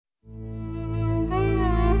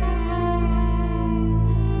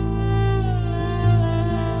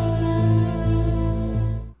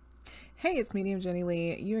it's Medium Jenny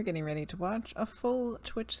Lee. You're getting ready to watch a full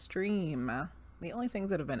Twitch stream. The only things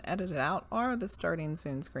that have been edited out are the starting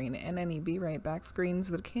soon screen and any be right back screens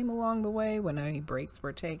that came along the way when any breaks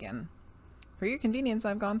were taken. For your convenience,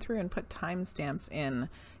 I've gone through and put timestamps in.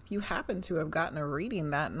 If you happen to have gotten a reading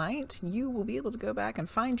that night, you will be able to go back and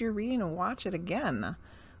find your reading and watch it again.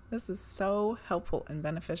 This is so helpful and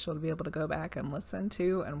beneficial to be able to go back and listen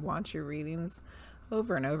to and watch your readings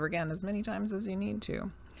over and over again as many times as you need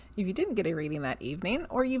to. If you didn't get a reading that evening,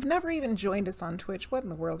 or you've never even joined us on Twitch, what in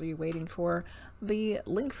the world are you waiting for? The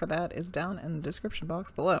link for that is down in the description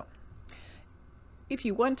box below. If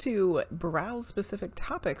you want to browse specific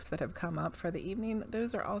topics that have come up for the evening,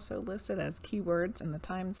 those are also listed as keywords in the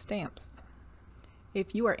timestamps.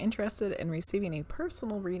 If you are interested in receiving a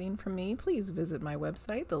personal reading from me, please visit my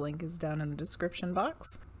website. The link is down in the description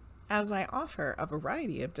box, as I offer a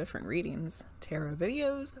variety of different readings, tarot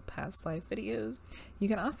videos, past life videos. You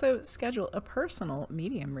can also schedule a personal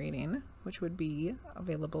medium reading, which would be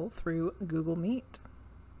available through Google Meet.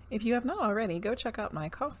 If you have not already, go check out my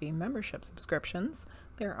coffee membership subscriptions.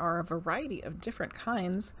 There are a variety of different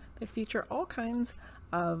kinds that feature all kinds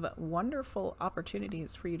of wonderful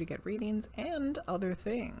opportunities for you to get readings and other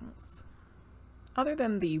things. Other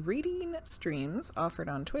than the reading streams offered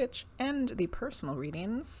on Twitch and the personal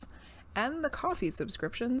readings and the coffee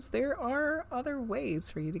subscriptions, there are other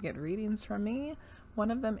ways for you to get readings from me.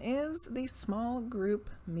 One of them is the small group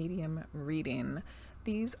medium reading.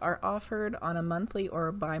 These are offered on a monthly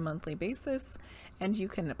or bi-monthly basis, and you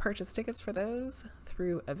can purchase tickets for those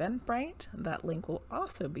through Eventbrite. That link will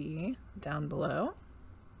also be down below.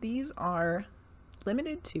 These are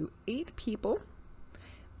limited to 8 people.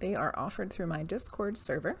 They are offered through my Discord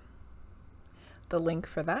server. The link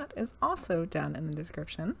for that is also down in the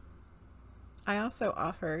description. I also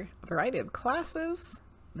offer a variety of classes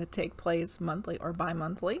that take place monthly or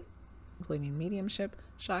bi-monthly, including mediumship,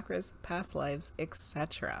 chakras, past lives,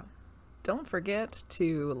 etc. Don't forget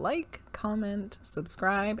to like, comment,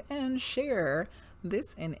 subscribe, and share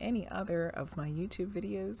this and any other of my YouTube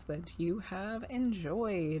videos that you have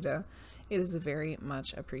enjoyed. It is very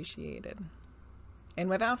much appreciated. And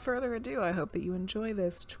without further ado, I hope that you enjoy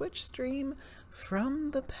this Twitch stream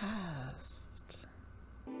from the past.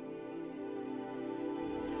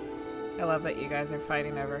 I love that you guys are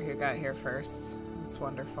fighting over who got here first. It's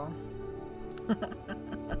wonderful.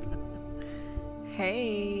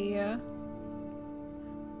 Hey,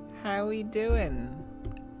 how we doing?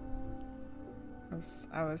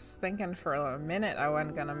 I was thinking for a minute I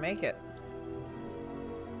wasn't gonna make it.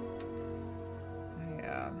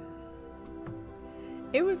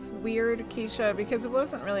 It was weird, Keisha, because it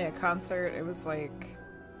wasn't really a concert. It was like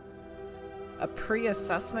a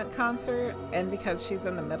pre-assessment concert, and because she's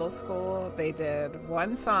in the middle school, they did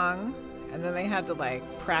one song, and then they had to like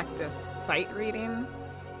practice sight reading,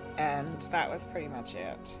 and that was pretty much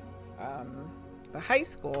it. The high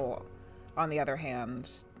school, on the other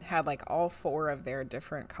hand, had like all 4 of their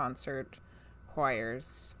different concert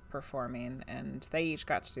choirs performing, and they each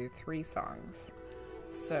got to do 3 songs.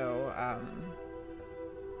 So,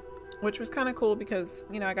 which was kind of cool because,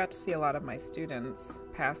 you know, I got to see a lot of my students,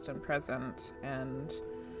 past and present, and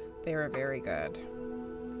they were very good.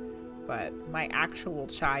 But my actual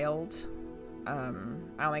child, I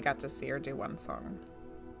only got to see her do 1 song.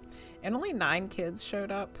 And only 9 kids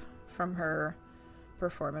showed up from her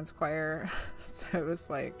performance choir. So it was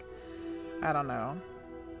like, I don't know.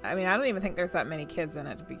 I mean, I don't even think there's that many kids in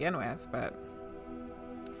it to begin with, but...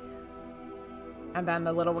 And then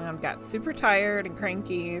the little one got super tired and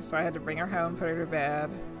cranky, so I had to bring her home, put her to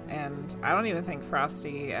bed. And I don't even think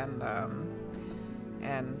Frosty and our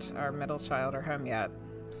middle child are home yet.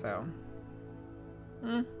 So,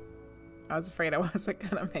 I was afraid I wasn't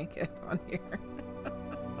gonna make it on here.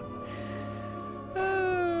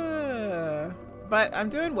 But I'm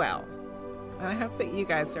doing well, and I hope that you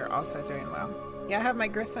guys are also doing well. Yeah, I have my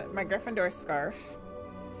Gryffindor scarf.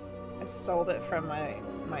 I stole it from my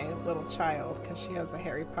little child because she has a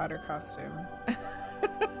Harry Potter costume.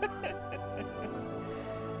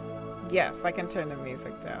 Yes, I can turn the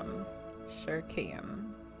music down. Sure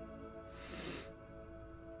can.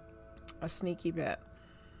 A sneaky bit.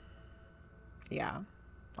 Yeah.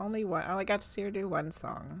 Only one. I only got to see her do 1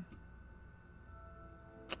 song.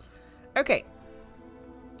 Okay.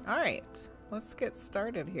 Alright. Let's get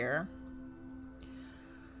started here.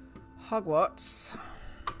 Hogwarts.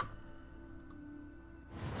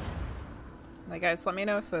 Like, guys, let me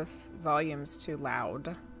know if this volume's too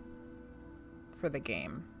loud for the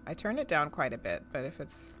game. I turned it down quite a bit, but if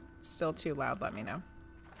it's still too loud, let me know.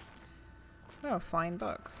 Oh, flying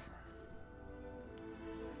books.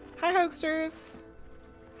 Hi, Hoaxsters.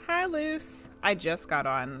 Hi, Luce. I just got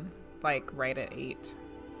on, like, right at 8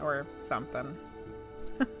 or something.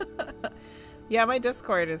 Yeah, my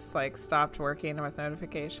Discord is, like, stopped working with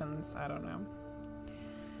notifications. I don't know.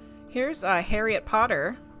 Here's Harriet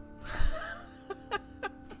Potter.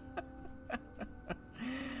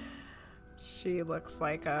 She looks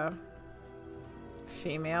like a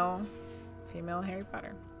female Harry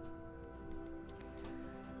Potter.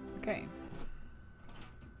 Okay.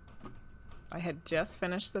 I had just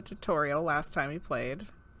finished the tutorial last time we played,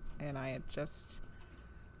 and I had just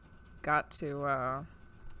got to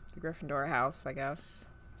the Gryffindor house, I guess.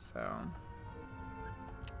 So,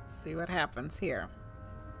 see what happens here.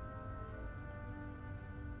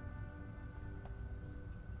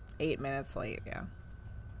 8 minutes late, yeah.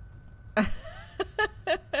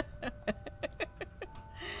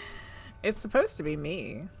 It's supposed to be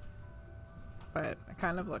me, but it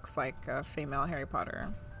kind of looks like a female Harry Potter.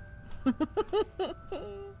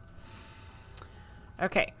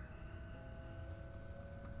 Okay.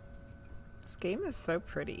 This game is so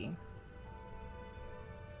pretty.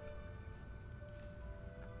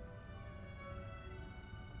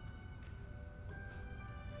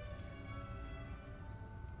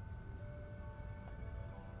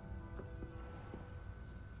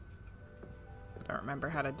 I don't remember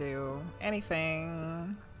how to do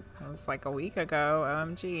anything. It was like a week ago.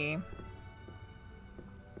 OMG.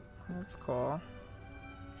 That's cool.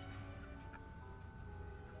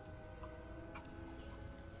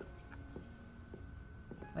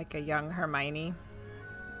 Like a young Hermione.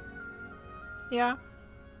 Yeah.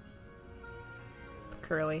 The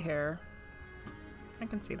curly hair. I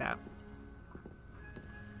can see that.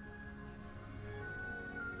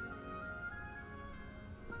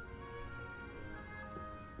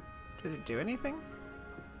 Did it do anything?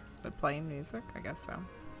 Is it playing music? I guess so.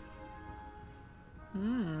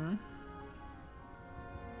 Hmm.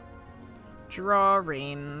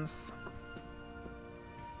 Drawings.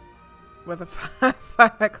 With a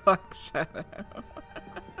 5 o'clock shadow.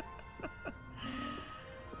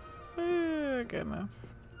 Oh,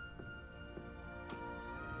 goodness.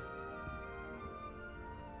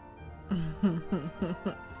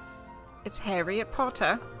 It's Harriet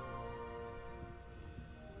Potter.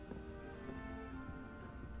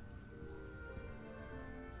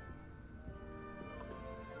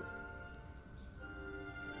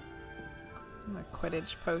 The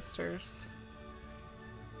Quidditch posters.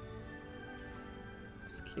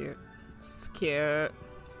 It's cute. It's cute.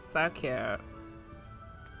 So cute.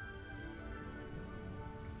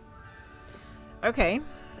 Okay.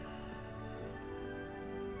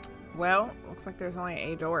 Well, looks like there's only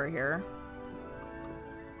a door here.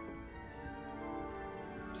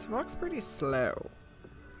 She walks pretty slow.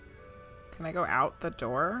 Can I go out the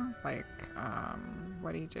door? Like,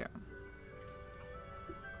 what do you do?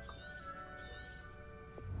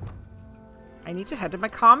 I need to head to my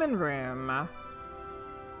common room.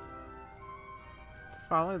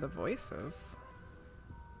 Follow the voices.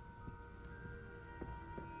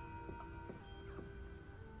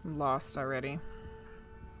 I'm lost already.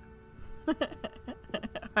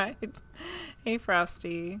 Hi. Hey,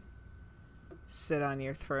 Frosty. Sit on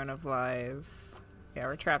your throne of lies. Yeah,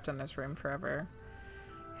 we're trapped in this room forever.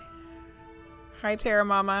 Hi, Terra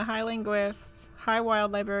Mama. Hi, Linguizt. Hi,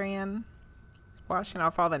 WildLibrarian. Washing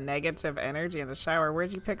off all the negative energy in the shower.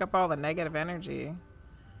 Where'd you pick up all the negative energy?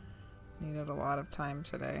 Needed a lot of time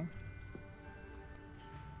today.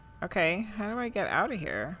 Okay, how do I get out of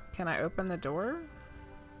here? Can I open the door?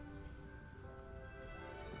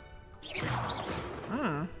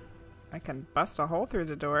 I can bust a hole through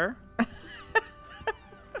the door. I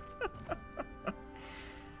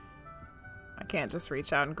can't just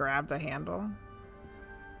reach out and grab the handle.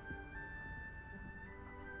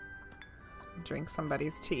 Drink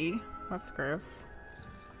somebody's tea. That's gross.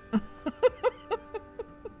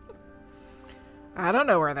 I don't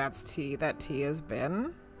know where that tea has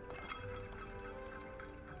been.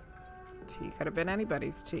 Tea could have been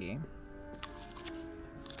anybody's tea.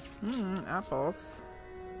 Apples.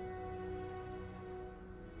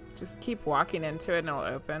 Just keep walking into it and it'll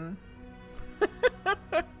open.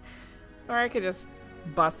 Or I could just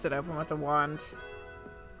bust it open with a wand.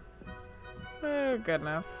 Oh,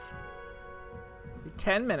 goodness. You're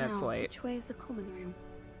 10 minutes late. Which way is the common room?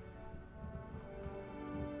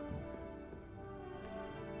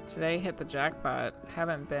 Today hit the jackpot.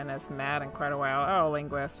 Haven't been as mad in quite a while. Oh,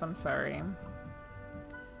 Linguizt, I'm sorry.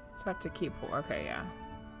 Just have to keep... Okay, yeah.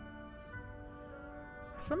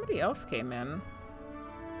 Somebody else came in.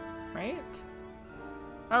 Right?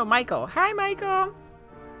 Oh, Michael. Hi, Michael!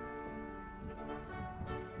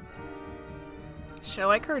 She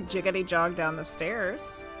like her jiggity jog down the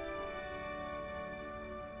stairs.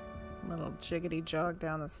 Little jiggity jog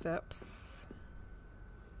down the steps.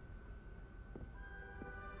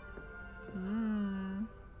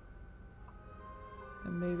 The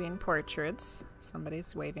moving portraits.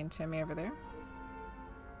 Somebody's waving to me over there.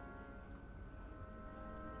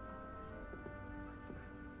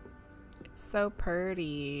 It's so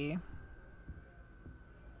pretty.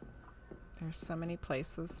 There's so many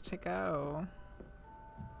places to go.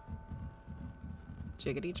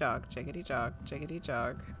 Jiggity jog, jiggity jog, jiggity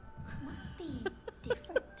jog. Must be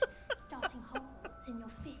different starting Hogwarts in your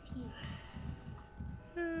 5th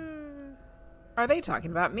year. Are they talking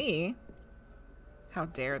about me? How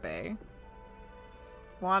dare they?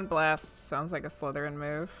 Wand Blast sounds like a Slytherin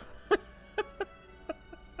move.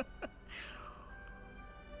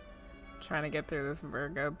 Trying to get through this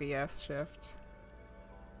Virgo BS shift.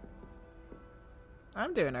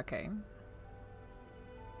 I'm doing okay.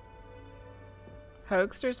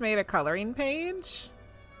 Hoaxster's made a coloring page?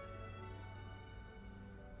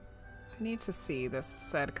 I need to see this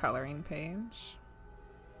said coloring page.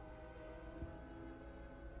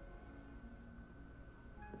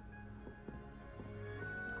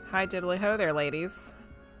 Hi diddly ho there, ladies.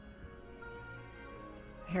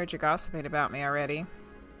 I heard you gossiping about me already.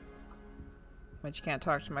 But you can't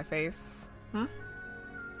talk to my face. Hmm?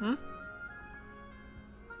 Hmm?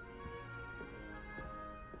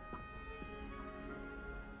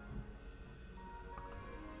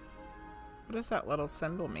 What does that little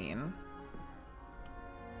symbol mean?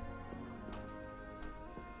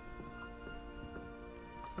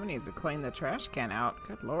 Somebody needs to clean the trash can out.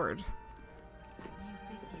 Good lord.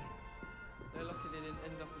 They're lucky they didn't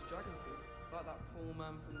end up as Dragonfield, like that poor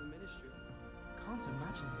man from the Ministry. Can't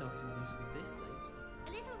imagine starting new school this late. A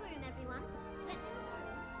little room, everyone. Let them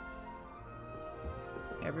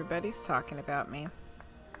through. Everybody's talking about me.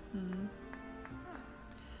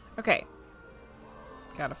 Okay.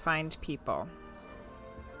 Gotta find people.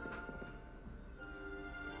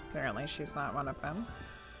 Apparently she's not one of them.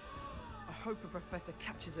 I hope a professor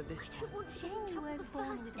catches her this I time. don't want to get in You trouble were the born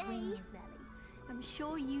first with day. wings, Nelly. I'm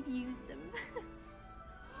sure you'd use them.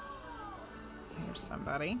 Here's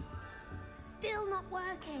somebody. Still not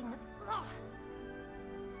working. Ugh.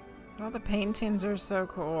 Oh, the paintings are so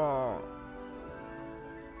cool.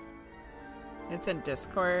 It's in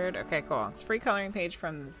Discord. Okay, cool. It's a free coloring page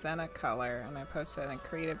from Zena Color, and I posted a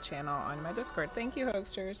creative channel on my Discord. Thank you,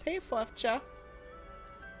 Hoaxsters. Hey, Fluffcha.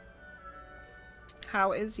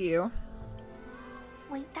 How is you?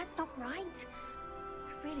 Wait, that's not right.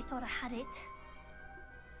 I really thought I had it.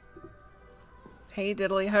 Hey,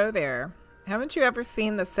 diddly ho there. Haven't you ever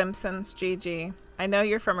seen The Simpsons, Gigi? I know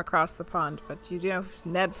you're from across the pond, but you do know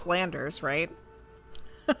Ned Flanders, right?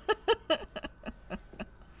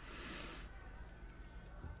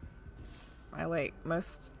 I like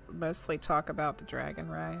mostly talk about the dragon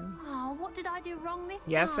ride. Oh, what did I do wrong this time?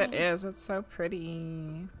 Yes, it is. It's so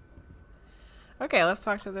pretty. Okay, let's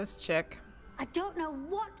talk to this chick. I don't know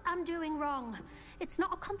what I'm doing wrong. It's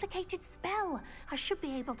not a complicated spell. I should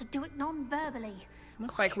be able to do it non-verbally.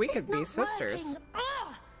 Looks Why like is we this could be not sisters. working?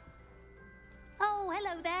 Ugh! Oh,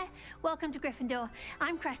 hello there. Welcome to Gryffindor.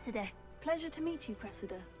 I'm Cressida. Pleasure to meet you,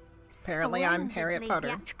 Cressida. Apparently I'm Harriet Splendidly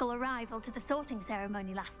Potter. theatrical arrival to the sorting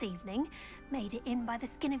ceremony last evening. Made it in by the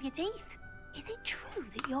skin of your teeth. Is it true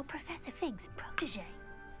that you're Professor Fig's protege?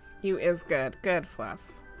 You is good. Good,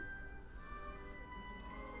 Fluff.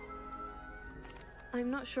 I'm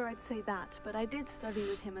not sure I'd say that, but I did study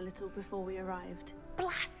with him a little before we arrived.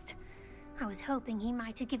 Blast! I was hoping he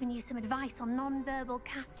might have given you some advice on non-verbal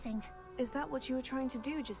casting. Is that what you were trying to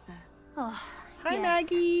do just there? Oh, Hi, yes.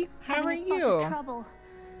 Maggie. How Having are a spot of you? trouble.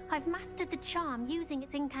 I've mastered the charm using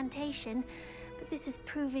its incantation, but this is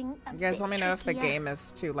proving a You guys bit let me know if the trickier. game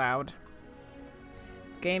is too loud.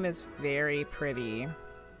 The game is very pretty.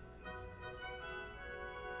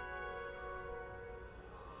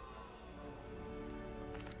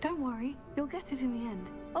 Don't worry, you'll get it in the end.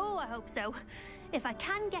 Oh, I hope so. If I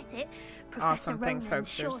can get it, Professor Awesome, thanks, Ronan's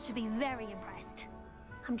sure Hoaxsters. to be very impressed.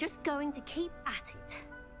 I'm just going to keep at it.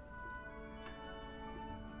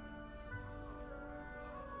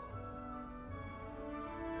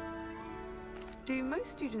 Do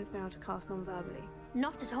most students know how to cast non-verbally?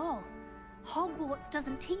 Not at all. Hogwarts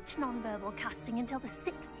doesn't teach non-verbal casting until the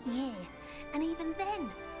 6th year. And even then,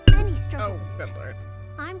 many struggle Oh, with good it. lord.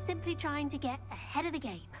 I'm simply trying to get ahead of the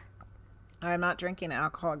game. I'm not drinking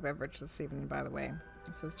alcoholic beverage this evening, by the way.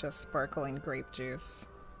 This is just sparkling grape juice.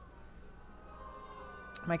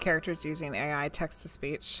 My character's using AI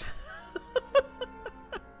text-to-speech.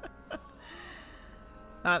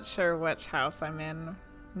 Not sure which house I'm in.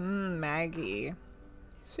 Maggie.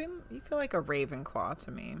 You feel like a Ravenclaw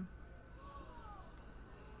to me.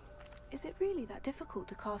 is it really that difficult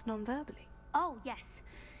to cast non-verbally? Oh, yes.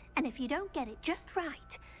 And if you don't get it just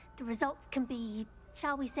right, the results can be,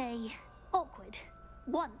 shall we say, awkward.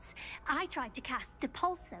 Once, I tried to cast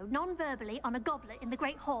Depulso non-verbally on a goblet in the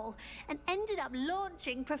Great Hall and ended up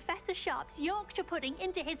launching Professor Sharp's Yorkshire pudding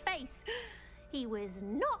into his face. He was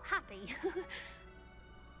not happy.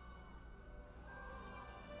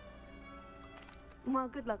 Well,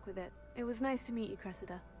 good luck with it. It was nice to meet you,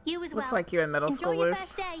 Cressida. You as well. Looks like you in middle Enjoy school, your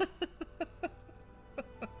Luce. first day.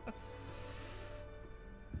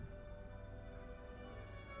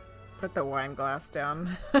 Put the wine glass down.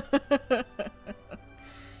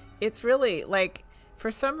 It's really, like,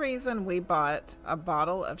 for some reason we bought a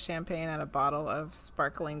bottle of champagne and a bottle of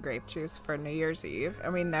sparkling grape juice for New Year's Eve,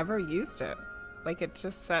 and we never used it. Like, it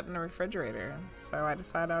just sat in the refrigerator. So I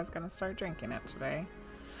decided I was going to start drinking it today.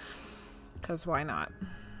 Because why not?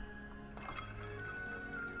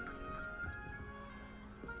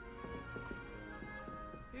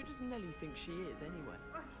 Who does Nelly think she is, anyway?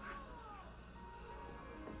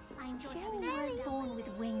 I enjoy having you were born with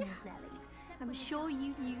wings, Nelly. I'm sure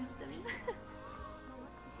you'd use them.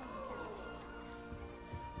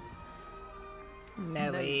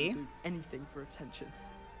 Nelly. would do anything for attention.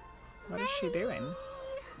 What is she doing?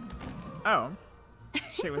 Oh.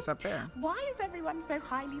 She was up there. Why is everyone so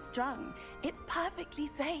highly strung? It's perfectly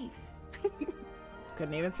safe.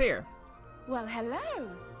 Couldn't even see her. Well, hello.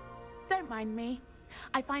 Don't mind me.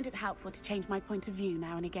 I find it helpful to change my point of view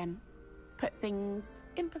now and again. Put things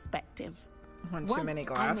in perspective. One too many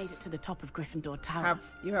Once I made it glass. to the top of Gryffindor Tower.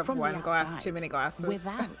 You have from the one glass outside, too many glasses.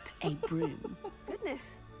 Without a broom.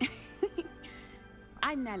 Goodness.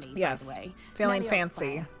 I'm Nelly, Yes. by the way. Feeling Nelly fancy,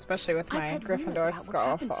 Oxfire. especially with I've my heard rumours Gryffindor about what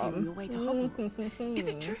scarf happened to you on on. your way to Hogwarts. Is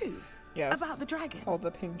it true? Yes. About the dragon? Hold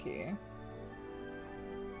the pinky.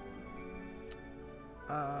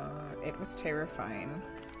 It was terrifying.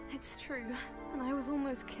 It's true, and I was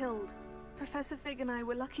almost killed. Professor Fig and I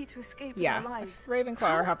were lucky to escape Yeah, with our lives.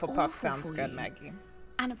 Ravenclaw or How Hufflepuff awful sounds for good, you. Maggie.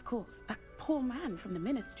 And of course, that poor man from the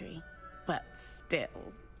ministry. But still,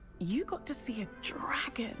 you got to see a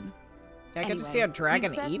dragon. Yeah, I get to Anyway, see a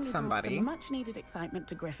dragon you've certainly eat brought somebody. Some much-needed excitement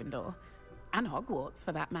to Gryffindor, and Hogwarts,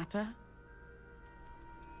 for that matter.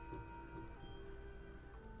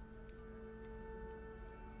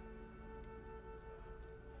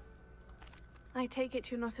 I take it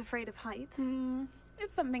you're not afraid of heights?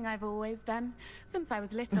 It's something I've always done, since I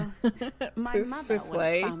was little. My Poof mother souffle.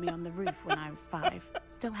 once found me on the roof when I was 5.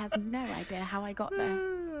 Still has no idea how I got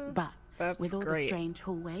there. But That's with all great. the strange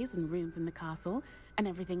hallways and rooms in the castle, and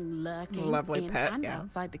everything lurking Lovely in pet, and yeah.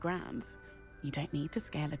 outside the grounds, you don't need to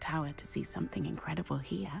scale a tower to see something incredible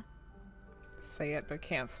here. Say it, but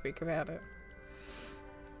can't speak about it.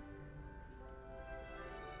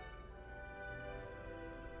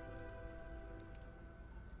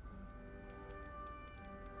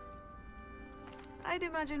 I'd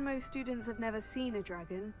imagine most students have never seen a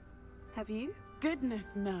dragon. Have you?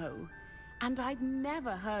 Goodness, no. And I've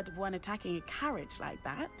never heard of one attacking a carriage like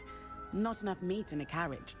that. Not enough meat in a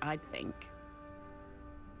carriage, I'd think.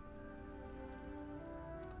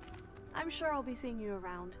 I'm sure I'll be seeing you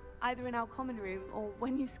around, either in our common room or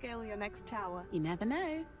when you scale your next tower. You never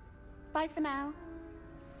know. Bye for now.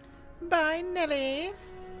 Bye, Nelly.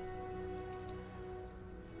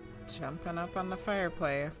 Jumping up on the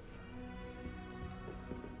fireplace.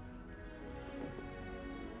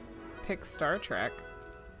 Pick Star Trek.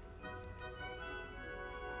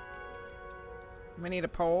 We need a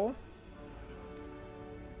poll.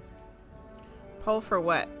 Poll for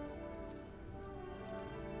what?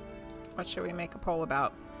 What should we make a poll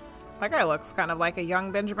about? That guy looks kind of like a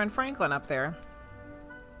young Benjamin Franklin up there.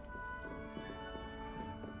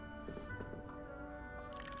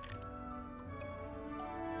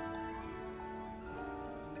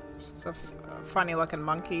 It's a funny looking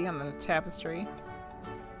monkey on the tapestry.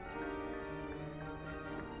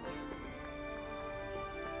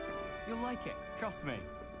 You'll like it, trust me.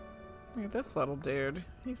 Look at this little dude.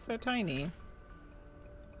 He's so tiny.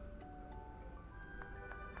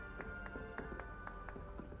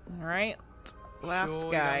 Alright. Last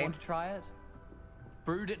Sure guy. You don't want to try it?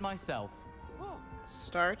 Brewed it myself.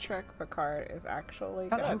 Star Trek Picard is actually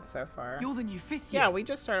Hello. good so far. You're the new 5th year. Yeah, we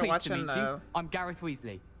just started Pleased to watching meet the... you. I'm Gareth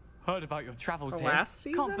Weasley. Heard about your travels The here. last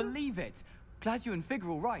season? Can't believe it. Glad you and Fig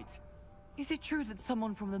are all right. Is it true that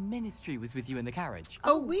someone from the ministry was with you in the carriage?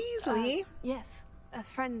 Oh, Weasley! Yes, a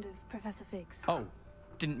friend of Professor Fig's. Oh,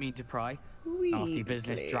 didn't mean to pry. Nasty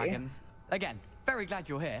business, Weasley. dragons. Again, very glad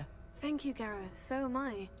you're here. Thank you, Gareth. So am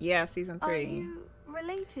I. Yeah, season 3. Are you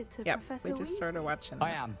related to Yep, Professor we just Weasley? started watching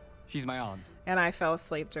I it. am. She's my aunt. And I fell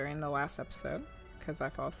asleep during the last episode. Because I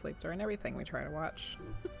fall asleep during everything we try to watch.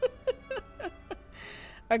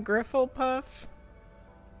 A Grifflepuff?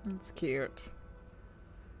 That's cute.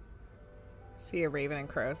 See a Raven and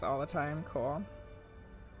Crows all the time. Cool.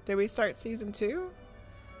 Did we start season 2?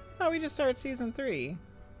 Oh, we just started season 3.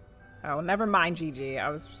 Oh, never mind, Gigi. I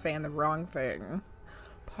was saying the wrong thing.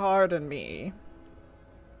 Pardon me.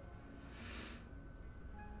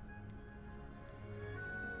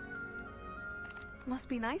 Must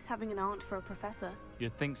be nice having an aunt for a professor.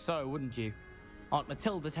 You'd think so, wouldn't you? Aunt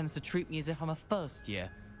Matilda tends to treat me as if I'm a first year.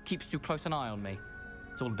 Keeps too close an eye on me.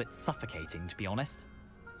 It's all a bit suffocating, to be honest.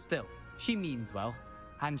 Still, she means well.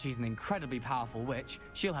 And she's an incredibly powerful witch.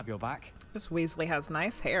 She'll have your back. This Weasley has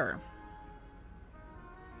nice hair.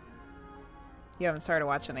 You haven't started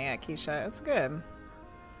watching it yet, Keisha. It's good.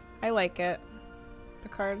 I like it.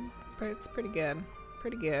 Picard, but it's pretty good.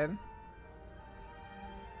 Pretty good.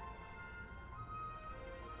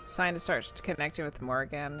 Sign to start connecting with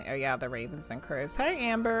Morgan. Oh yeah, the Ravens and Crows. Hey,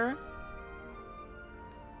 Amber.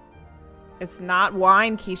 It's not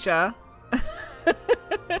wine, Keisha.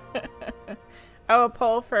 Oh, a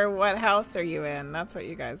poll for what house are you in? That's what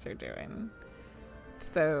you guys are doing.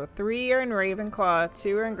 So 3 are in Ravenclaw,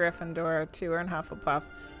 2 are in Gryffindor, 2 are in Hufflepuff,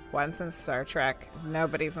 1's in Star Trek,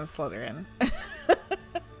 nobody's in Slytherin.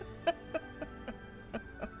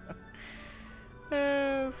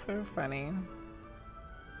 Oh, so funny.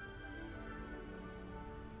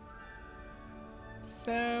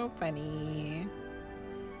 So funny.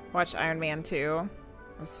 Watched Iron Man 2.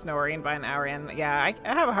 I was snoring by an hour in. Yeah, I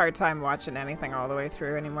have a hard time watching anything all the way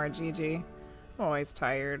through anymore, Gigi. I'm always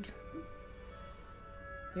tired.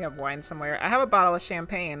 You have wine somewhere? I have a bottle of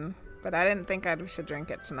champagne, but I didn't think I should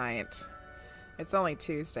drink it tonight. It's only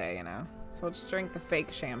Tuesday, you know. So let's drink the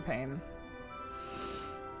fake champagne.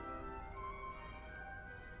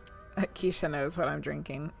 Keisha knows what I'm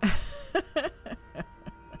drinking.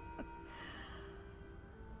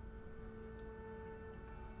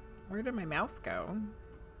 Where did my mouse go?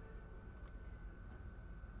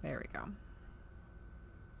 There we go.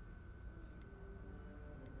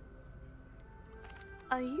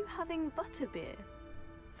 Are you having butterbeer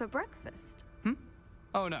for breakfast?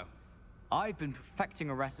 Oh no. I've been perfecting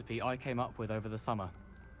a recipe I came up with over the summer.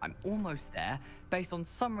 I'm almost there, based on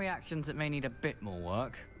some reactions that may need a bit more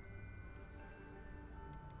work.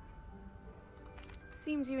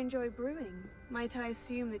 Seems you enjoy brewing. Might I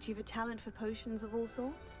assume that you've a talent for potions of all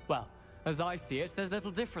sorts? Well, as I see it, there's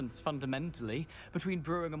little difference, fundamentally, between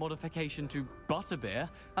brewing a modification to butterbeer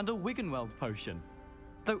and a Wiggenweld potion.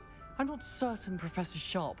 Though, I'm not certain Professor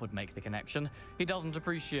Sharp would make the connection. He doesn't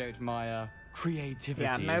appreciate my, creativity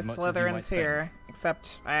yeah, no as much as you Slytherins might here, think.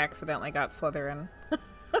 except I accidentally got Slytherin.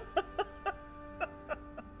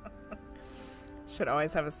 Should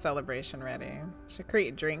always have a celebration ready. Should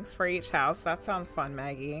create drinks for each house. That sounds fun,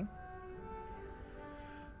 Maggie.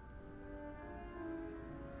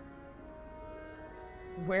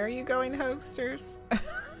 Where are you going, Hosters?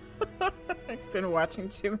 I've been watching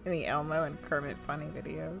too many Elmo and Kermit funny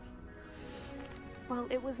videos. Well,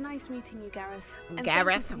 it was nice meeting you, Gareth. And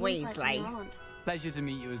Gareth thank you for the insight on your Weasley. aunt. Pleasure to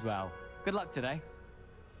meet you as well. Good luck today.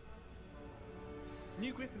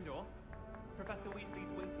 New Gryffindor. Professor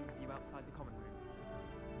Weasley's waiting for you outside the common room.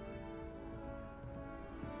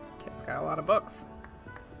 Kid's got a lot of books.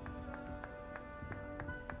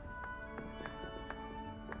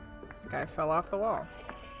 The guy fell off the wall.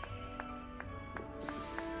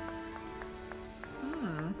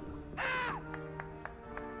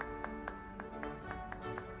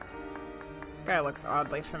 Guy looks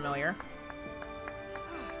oddly familiar.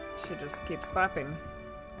 She just keeps clapping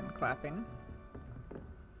and clapping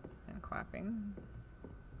and clapping.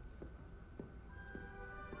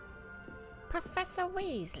 Professor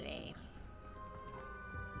Weasley.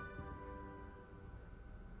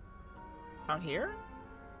 Out here?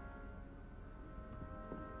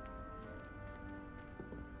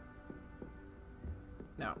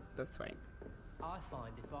 No, this way. I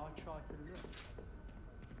find if I try to look.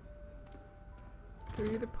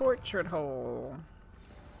 Through the portrait hole.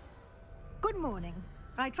 Good morning.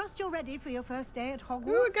 I trust you're ready for your first day at Hogwarts.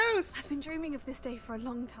 Ooh, a ghost! I've been dreaming of this day for a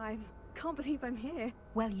long time. Can't believe I'm here.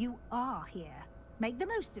 Well, you are here. Make the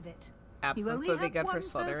most of it. You Absence only would be have good for one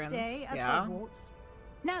first day Slytherins. at Yeah. Hogwarts.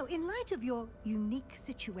 Now, in light of your unique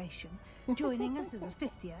situation, joining us as a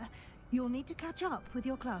 5th year, you'll need to catch up with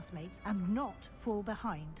your classmates and not fall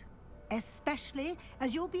behind. Especially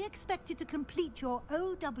as you'll be expected to complete your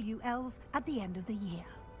OWLs at the end of the year.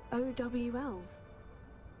 OWLs?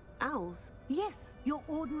 Owls? Yes, your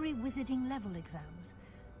ordinary wizarding level exams.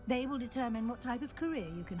 They will determine what type of career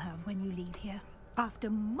you can have when you leave here. After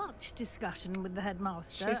much discussion with the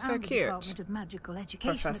headmaster She's so and the cute. Department of Magical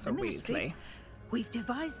Education Professor at the Ministry, Weasley. We've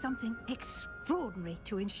devised something extraordinary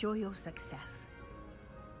to ensure your success.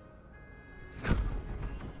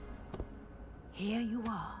 Here you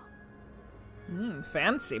are.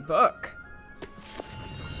 Fancy book.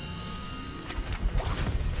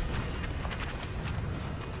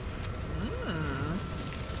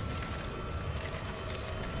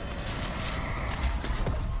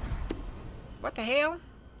 What the hell?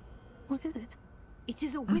 What is it? It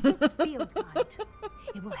is a wizard's field guide.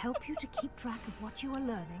 It will help you to keep track of what you are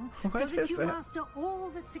learning so What that is you it? master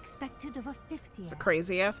all that's expected of a 5th year. It's a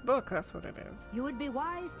crazy-ass book, that's what it is. You would be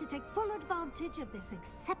wise to take full advantage of this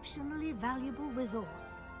exceptionally valuable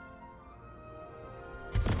resource.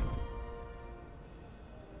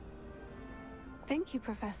 Thank you,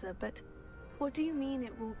 Professor, but what do you mean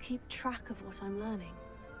it will keep track of what I'm learning?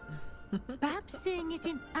 Perhaps seeing it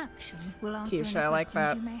in action will answer Keisha, any I like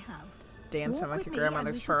that. questions you may have. Dancing Walk with your me and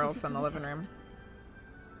grandmother's we shall put pearls it in to the living test. room.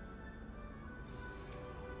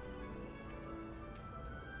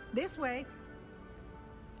 This way.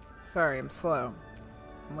 Sorry, I'm slow.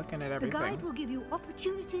 I'm looking at The everything. guide will give you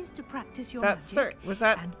opportunities to practice Is your that magic was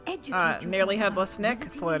that and educate nearly yourself headless about Nick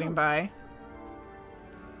visiting floating the by?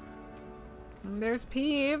 And there's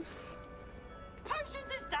Peeves.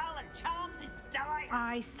 Potions is dull and charms is delight.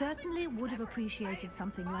 I certainly would have appreciated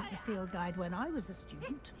something like the field guide when I was a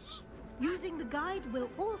student. Using the guide will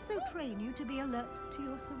also train you to be alert to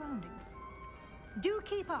your surroundings. Do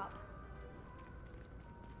keep up.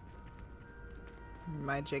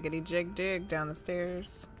 My jiggity jig dig down the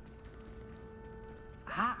stairs.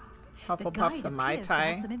 Ah, the Hufflepuff's guide a Mai appears to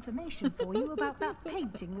have Tai. some information for you about that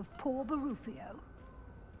painting of poor Barufio.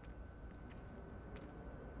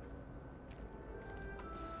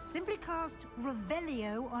 Simply cast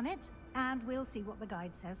Revelio on it, and we'll see what the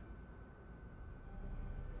guide says.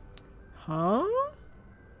 Huh?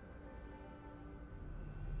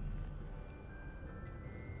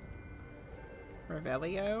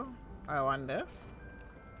 Revelio? Oh, on this?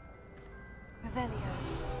 Revelio.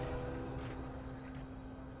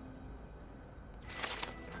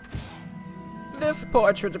 This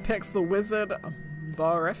portrait depicts the wizard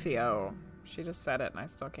Barufio. She just said it and I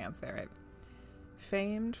still can't say it right.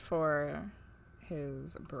 Famed for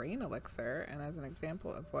his brain elixir and as an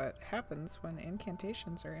example of what happens when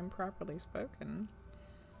incantations are improperly spoken.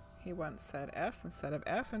 He once said S instead of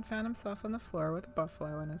F and found himself on the floor with a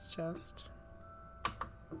buffalo in his chest.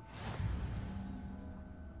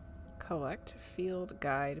 Collect field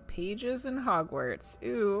guide pages in Hogwarts.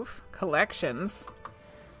 Oof. Collections.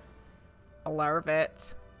 I love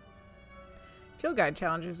it. Field guide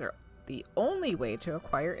challenges are the only way to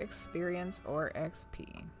acquire experience or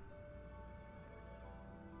XP.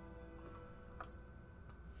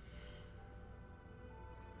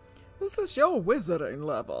 This is your wizarding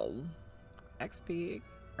level. XP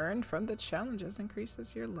earned from the challenges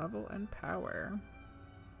increases your level and power.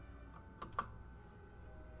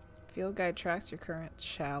 Field guide tracks your current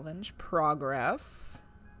challenge progress.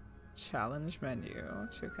 Challenge menu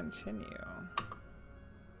to continue.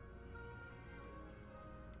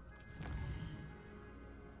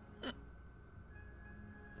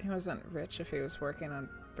 He wasn't rich if he was working on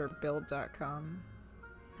build.com.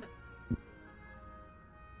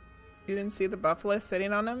 You didn't see the buffalo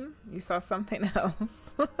sitting on him? You saw something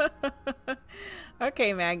else.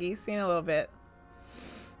 Okay, Maggie, seen a little bit.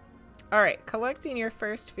 Alright, collecting your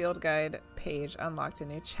first field guide page unlocked a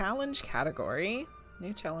new challenge category.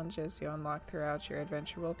 New challenges you unlock throughout your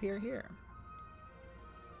adventure will appear here.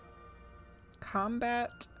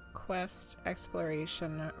 Combat, quest,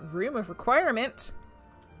 exploration, room of requirement,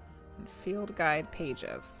 and field guide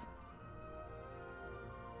pages.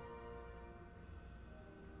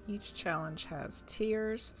 Each challenge has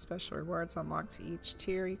tiers. Special rewards unlocked to each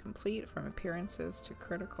tier you complete, from appearances to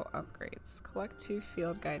critical upgrades. Collect 2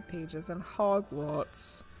 field guide pages in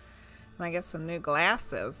Hogwarts. And I get some new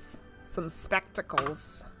glasses. Some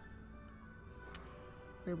spectacles.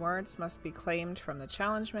 Rewards must be claimed from the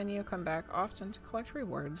challenge menu. Come back often to collect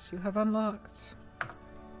rewards you have unlocked.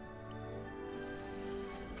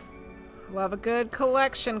 Love a good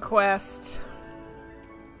collection quest.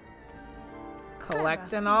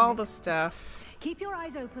 Collecting all the stuff. Keep your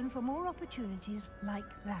eyes open for more opportunities like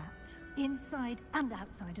that, inside and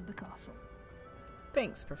outside of the castle.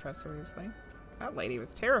 Thanks, Professor Weasley. That lady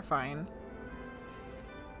was terrifying.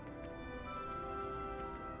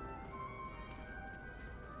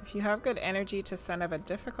 If you have good energy to send up a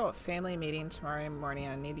difficult family meeting tomorrow morning,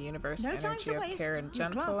 I need a universe No time energy to of waste. care and Your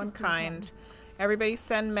gentle class and is to kind. attend. Everybody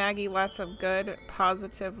send Maggie lots of good,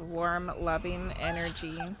 positive, warm, loving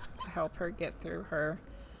energy to help her get through her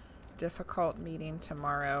difficult meeting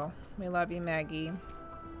tomorrow. We love you, Maggie.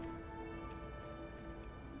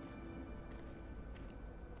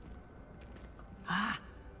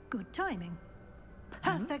 Good timing.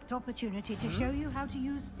 Perfect opportunity to show you how to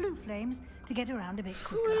use flue flames to get around a bit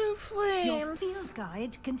quicker. Flue flames! Your field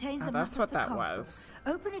guide contains a map that's what of the that castle. was.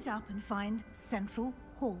 Open it up and find Central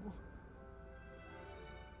Hall.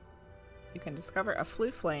 You can discover a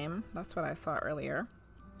flue flame. That's what I saw earlier.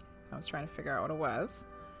 I was trying to figure out what it was.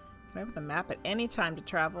 You can open the map at any time to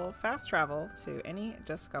travel, fast travel to any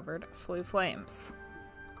discovered flue flames.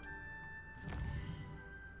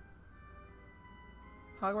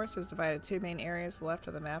 Hogwarts is divided into 2 main areas. The left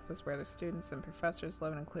of the map is where the students and professors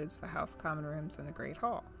live and includes the house common rooms and the Great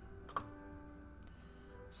Hall.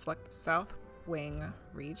 Select the South Wing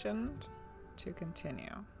region to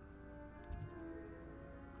continue.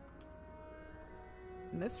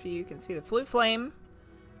 In this view, you can see the flue flame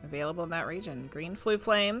available in that region. Green flue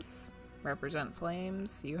flames represent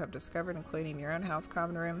flames you have discovered, including your own house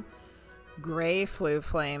common room. Gray flue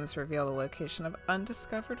flames reveal the location of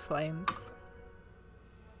undiscovered flames.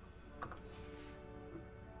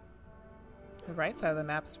 The right side of the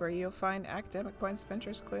map is where you'll find academic points of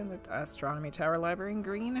interest, including the Astronomy Tower, Library, and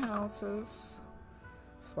greenhouses.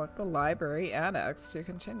 Select the Library Annex to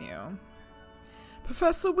continue.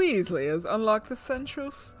 Professor Weasley has unlocked the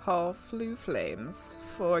Central Hall flue flames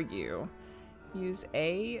for you. Use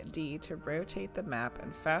AD to rotate the map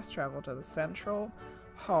and fast travel to the Central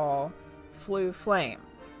Hall flue flame.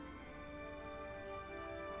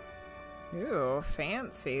 Ooh,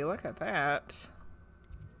 fancy. Look at that.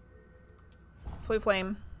 Flue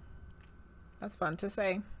flame. That's fun to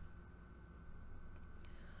say.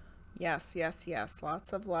 Yes, yes, yes.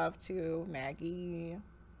 Lots of love to Maggie.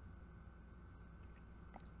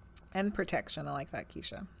 And protection. I like that,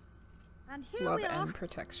 Keisha. And here Love we are. and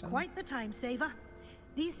protection. Quite the time saver.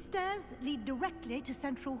 These stairs lead directly to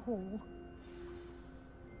Central Hall.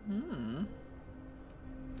 Hmm.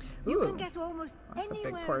 You Ooh, can get almost that's a big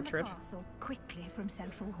anywhere portrait. in the castle quickly from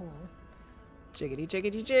Central Hall. Jiggity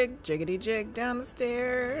jiggity jig, jiggity jig down the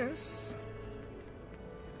stairs.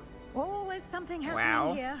 Always something happening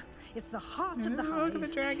Wow. here. It's the heart of the Ooh, hive. look at the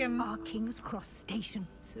dragon. Our King's Cross station,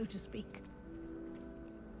 so to speak.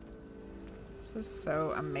 This is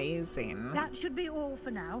so amazing. That should be all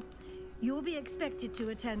for now. You'll be expected to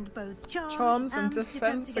attend both Charms and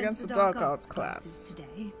Defense Against the Dark Arts classes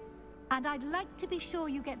today. And I'd like to be sure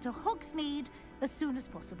you get to Hogsmeade as soon as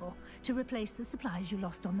possible to replace the supplies you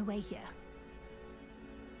lost on the way here.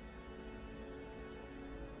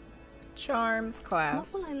 Charms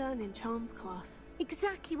class. What will I learn in Charms class?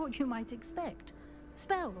 Exactly what you might expect.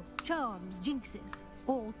 Spells, charms, jinxes,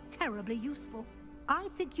 all terribly useful. I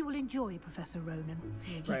think you will enjoy Professor Ronan.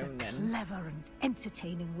 He's a clever and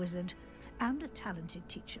entertaining wizard, and a talented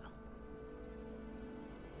teacher.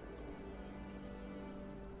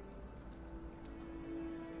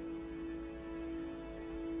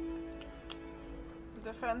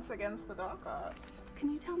 Defense Against the Dark Arts.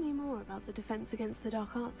 Can you tell me more about the Defense Against the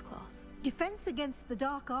Dark Arts class? Defense Against the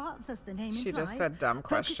Dark Arts, as the name implies, She just said dumb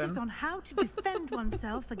focuses question. on how to defend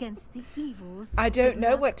oneself against the evils. I don't that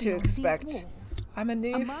know lurk what to beyond these expect. walls. I'm a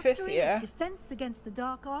new A fifth mastery year. of Defense Against the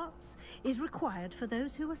Dark Arts is required for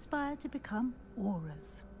those who aspire to become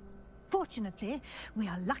auras. Fortunately, we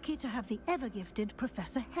are lucky to have the ever-gifted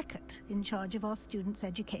Professor Hecat in charge of our students'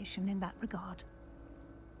 education in that regard.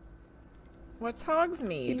 What's You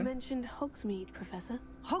Hogsmeade? mentioned Hogsmeade, Professor.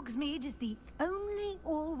 Hogsmeade is the only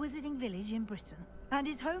all-wizarding village in Britain and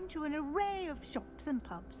is home to an array of shops and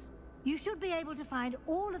pubs. You should be able to find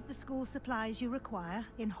all of the school supplies you require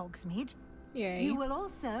in Hogsmeade. Yay. You will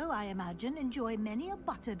also, I imagine, enjoy many a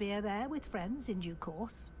butterbeer there with friends in due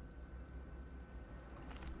course.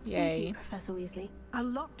 Thank Yay. you, Professor Weasley. A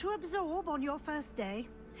lot to absorb on your first day,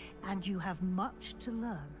 and you have much to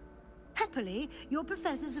learn. Happily, your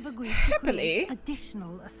professors have agreed to Happily? create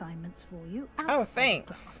additional assignments for you. Oh, outside of thanks.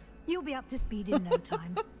 class. You'll be up to speed in no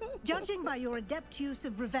time. Judging by your adept use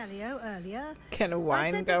of Revelio earlier, Can a I'd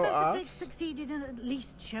wine say go Professor Fig off succeeded in at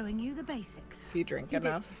least showing you the basics. if you drink You did,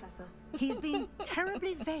 enough? Professor. He's been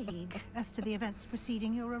terribly vague as to the events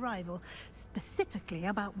preceding your arrival, specifically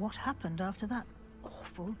about what happened after that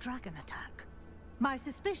awful dragon attack. My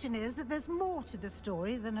suspicion is that there's more to the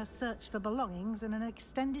story than a search for belongings and an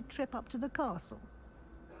extended trip up to the castle.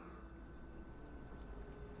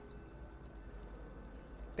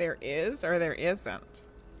 There is or there isn't?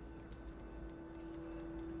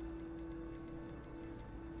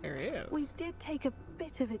 There is. We did take a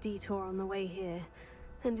bit of a detour on the way here.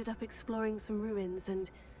 Ended up exploring some ruins and...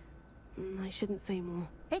 I shouldn't say more.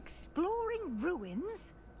 Exploring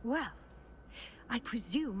ruins? Well, I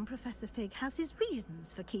presume Professor Fig has his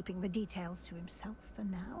reasons for keeping the details to himself for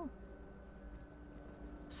now.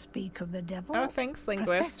 Speak of the devil. Oh, thanks, Linguizt,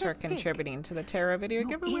 Professor for contributing to the tarot video Your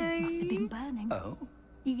giveaway. ears must have been burning. Oh?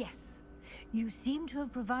 Yes. You seem to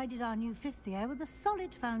have provided our new fifth year with a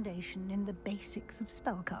solid foundation in the basics of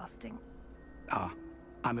spellcasting. Ah,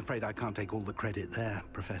 I'm afraid I can't take all the credit there,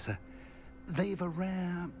 Professor. They've a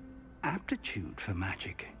rare aptitude for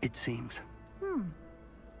magic, it seems.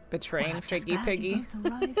 Betraying I'm just Figgy glad Piggy. you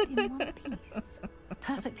both arrived in one piece.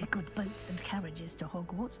 Perfectly good boats and carriages to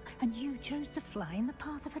Hogwarts, and you chose to fly in the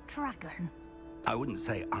path of a dragon. I wouldn't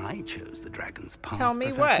say I chose the dragon's path, Tell me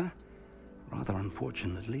Professor. what? Rather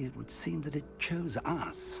unfortunately, it would seem that it chose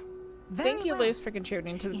us. Thank you, Very well. Luce, for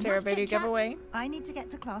contributing to the Enough tarot video chit-chat. giveaway. I need to get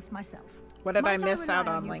to class myself. What did I Might miss out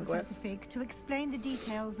rely on, you, Professor Linguizt? Fig, to explain the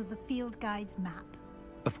details of the field guide's map?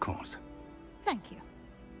 Of course. Thank you.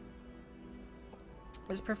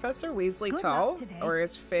 Is Professor Weasley Good tall, luck today. or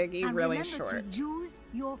is Figgy And really remember short? to use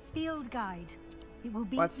your field guide. It will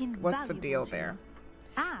be What's the invaluable deal to there?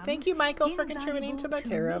 you. And Thank you, Michael, for contributing to the invaluable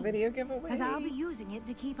tarot me, video giveaway. as I'll be using it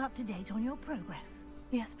to keep up to date on your progress.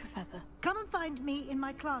 Yes, Professor. Come and find me in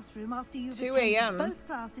my classroom after you've 2 attended a.m. both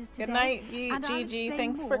classes today. Good night, and I'll Gigi. explain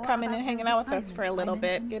Thanks for more coming about and hanging those out with us for a assignments little I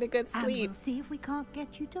bit. mentioned. Get a good And sleep. we'll see if we can't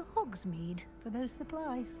get you to Hogsmeade for those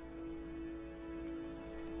supplies.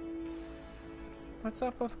 What's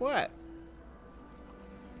up with what?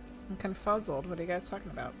 I'm confuzzled. What are you guys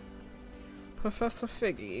talking about? Professor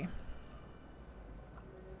Figgy.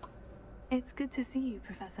 It's good to see you,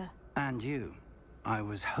 Professor. And you. I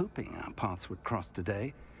was hoping our paths would cross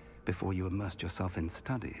today, before you immersed yourself in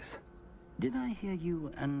studies. Did I hear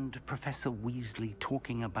you and Professor Weasley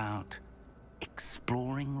talking about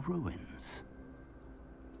exploring ruins?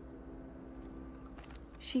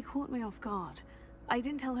 She caught me off guard. I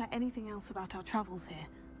didn't tell her anything else about our travels here.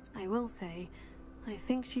 I will say, I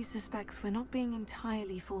think she suspects we're not being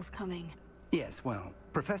entirely forthcoming. Yes, well,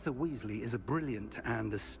 Professor Weasley is a brilliant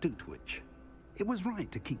and astute witch. It was right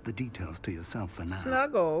to keep the details to yourself for now.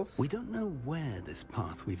 Snuggles. We don't know where this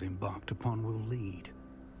path we've embarked upon will lead.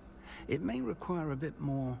 It may require a bit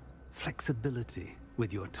more flexibility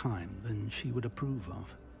with your time than she would approve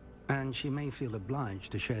of. And she may feel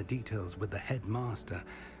obliged to share details with the headmaster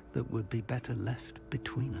that would be better left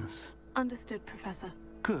between us. Understood, Professor.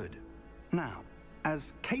 Good. Now,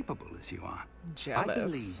 as capable as you are, Jealous. I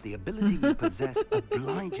believe the ability you possess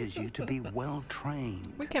obliges you to be well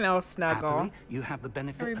trained. We can all snuggle. Happily, you have the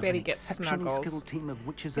benefit Everybody of an gets exceptionally snuggles. skilled team of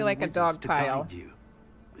witches Feel and like a wizards dog to pile. guide you.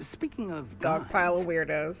 Speaking of Dog pile of guides,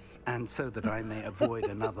 weirdos. and so that I may avoid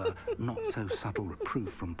another not-so-subtle reproof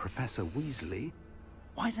from Professor Weasley,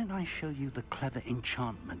 why don't I show you the clever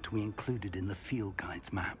enchantment we included in the field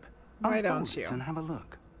guide's map? Why Unfold don't you? it and have a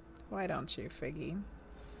look. Why don't you, Figgy?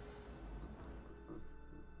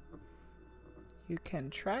 You can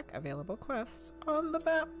track available quests on the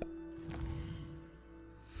map.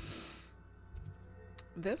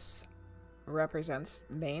 This represents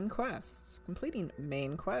main quests. Completing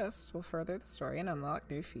main quests will further the story and unlock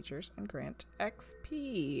new features and grant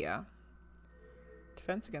XP.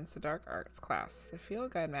 Defense against the Dark Arts class. The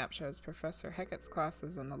field guide map shows Professor Hecat's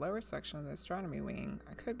classes in the lower section of the astronomy wing.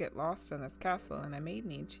 I could get lost in this castle, and I may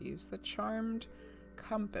need to use the charmed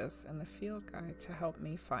compass in the field guide to help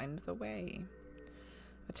me find the way.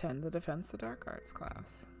 Attend the Defense of the Dark Arts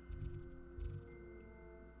class.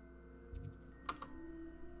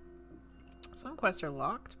 Some quests are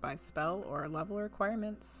locked by spell or level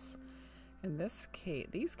requirements. In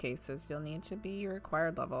these cases, you'll need to be your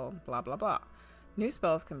required level, blah blah blah. New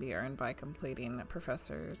spells can be earned by completing a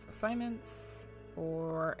professor's assignments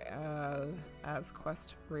or as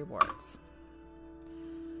quest rewards.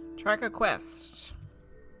 Track a quest.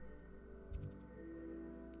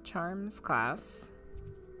 Charms class.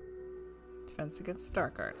 Defense against the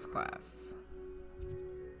Dark Arts class.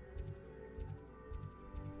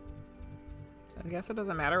 So I guess it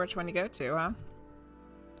doesn't matter which one you go to, huh?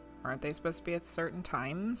 Aren't they supposed to be at certain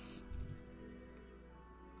times?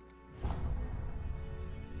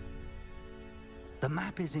 The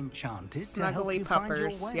map is enchanted to help Snuggly you find your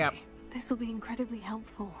puppers, way. yep. This will be incredibly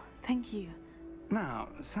helpful. Thank you. Now,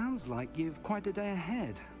 sounds like you've quite a day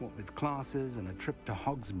ahead, what with classes and a trip to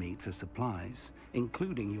Hogsmeade for supplies,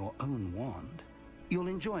 including your own wand. You'll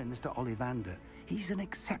enjoy Mr. Ollivander. He's an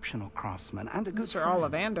exceptional craftsman and a good Mr. friend.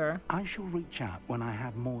 Ollivander? I shall reach out when I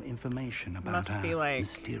have more information about Must be our like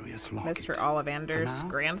mysterious locket. Mr. Ollivander's For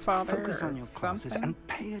now, grandfather focus or on your classes something? and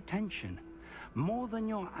pay attention. More than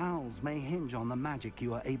your owls may hinge on the magic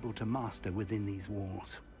you are able to master within these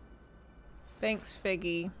walls. Thanks,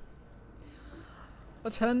 Figgy.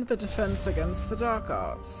 Attend the Defense against the Dark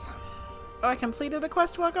Arts. Oh, I completed the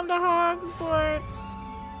quest. Welcome to Hogwarts.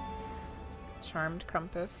 Charmed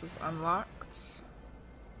compass is unlocked.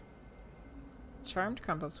 Charmed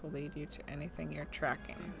compass will lead you to anything you're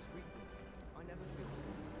tracking. I never feel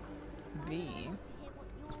V.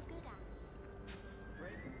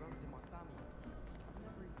 bravery runs in my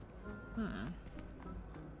family.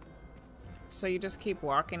 So you just keep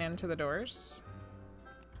walking into the doors?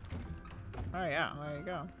 Oh yeah, there you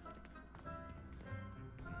go.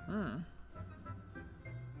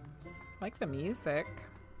 Like the music.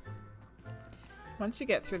 Once you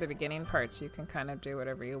get through the beginning parts, you can kind of do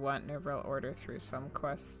whatever you want. No real order through some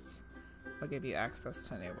quests. Will give you access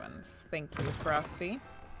to new ones. Thank you, Frosty.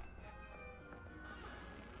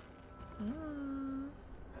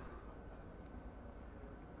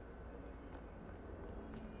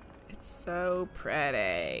 It's so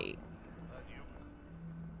pretty.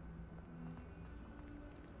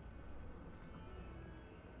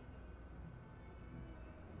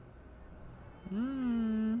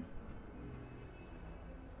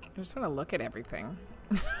 I just want to look at everything.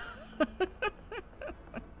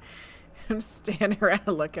 And stand around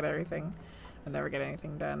and look at everything. And never get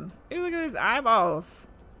anything done. Ooh, look at these eyeballs.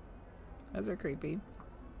 Those are creepy.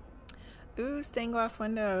 Ooh, stained glass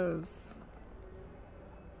windows.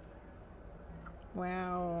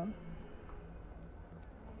 Wow.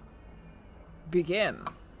 Begin.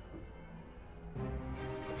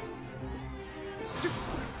 Is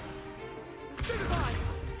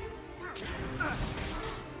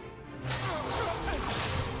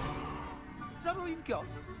that all you've got?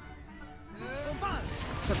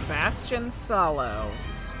 Sebastian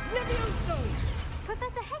Solos.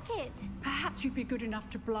 Professor Hecat! Perhaps you'd be good enough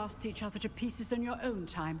to blast each other to pieces in your own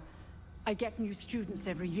time. I get new students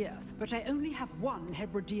every year, but I only have one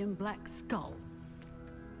Hebridean black skull.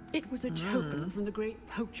 It was a token from the Great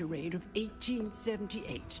Poacher Raid of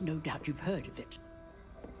 1878. No doubt you've heard of it.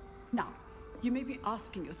 Now, you may be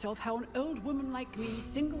asking yourself how an old woman like me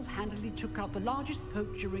single-handedly took out the largest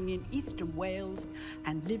poacher ring in eastern Wales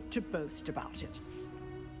and lived to boast about it.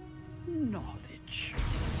 Knowledge.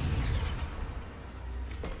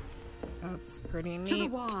 That's pretty neat. To the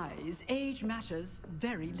wise, age matters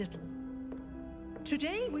very little.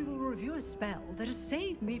 Today we will review a spell that has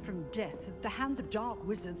saved me from death at the hands of dark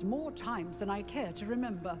wizards more times than I care to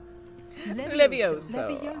remember.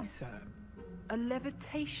 Levioso. Levioso. A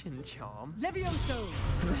levitation charm? Levioso!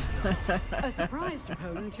 A surprised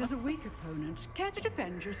opponent is a weak opponent. Care to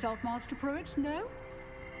defend yourself, Master Pruitt? No?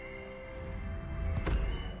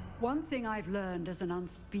 One thing I've learned as an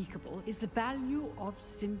unspeakable is the value of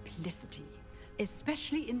simplicity,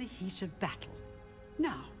 especially in the heat of battle.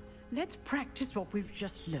 Now, let's practice what we've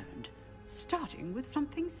just learned, starting with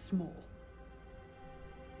something small.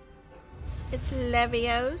 It's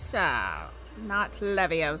Leviosa, not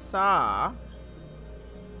Leviosa.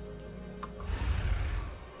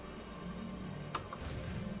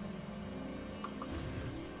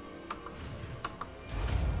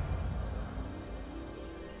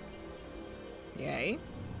 Yay.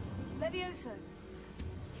 Levioso.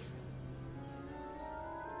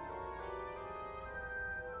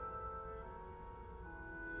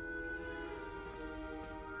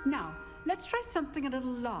 Now, let's try something a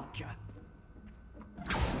little larger.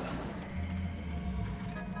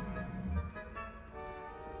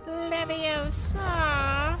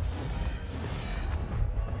 Leviosa.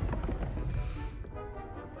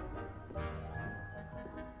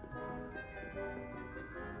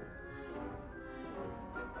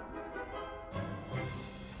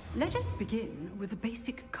 Let us begin with the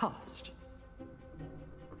basic cast.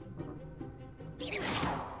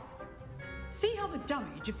 See how the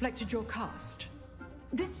dummy deflected your cast?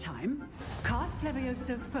 This time, cast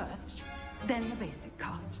Levioso first, then the basic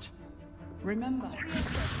cast. Remember.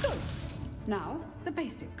 Good. Now, the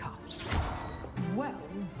basic cast. Well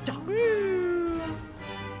done. Woo.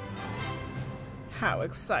 How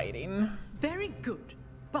exciting. Very good.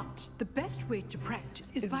 But the best way to practice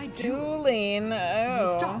is by dueling. Oh,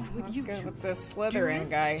 we'll start with let's you go two. with this Slytherin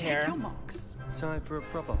guy Take here. your marks. Time for a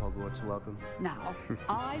proper Hogwarts welcome. Now,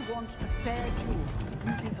 I want a fair duel,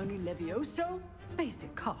 using only Levioso,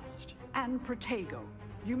 basic cast, and Protego.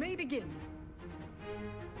 You may begin.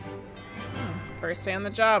 First day on the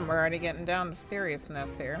job, we're already getting down to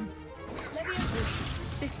seriousness here.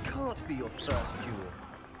 Levioso. This can't be your first duel.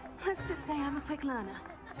 Let's just say I'm a quick learner.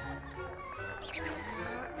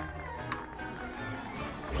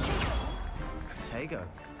 Protego.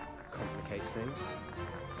 Complicates things.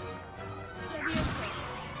 Levioso.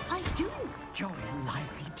 I do enjoy a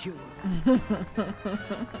lively duel.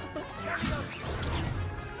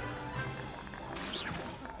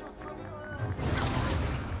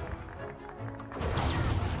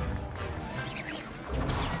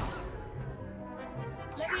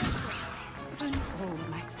 If only all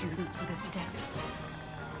my students were this adept.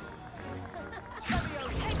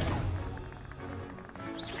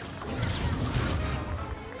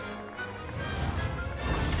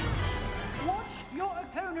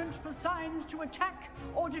 assigned to attack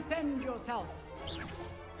or defend yourself.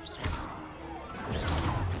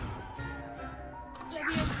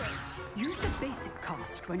 Leviosa, use the basic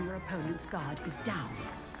cast when your opponent's guard is down.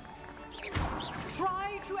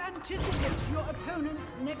 Try to anticipate your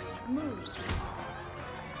opponent's next move.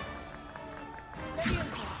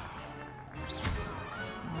 Leviosa.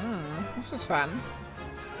 This is fun.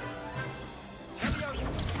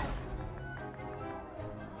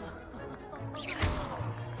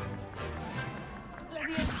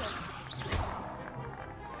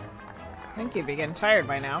 I think you'd be getting tired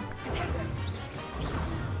by now.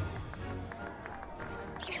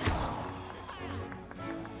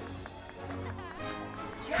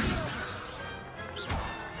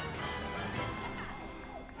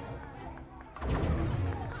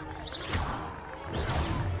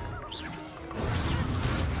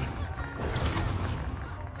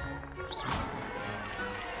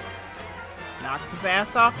 Knocked his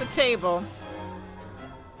ass off the table.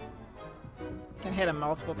 Can hit him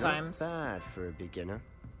multiple times. Not bad for a beginner.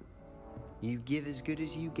 You give as good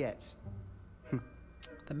as you get.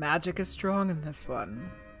 The magic is strong in this one.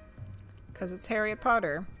 Because it's Harry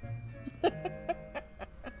Potter.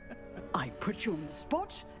 I put you on the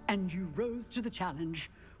spot, and you rose to the challenge.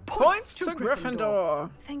 Points to Gryffindor.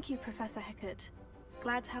 Thank you, Professor Hecat.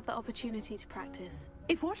 Glad to have the opportunity to practice.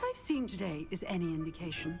 If what I've seen today is any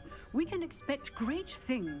indication, we can expect great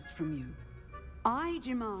things from you. I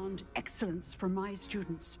demand excellence from my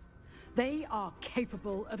students. They are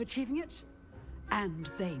capable of achieving it, and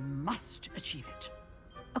they must achieve it.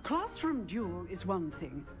 A classroom duel is one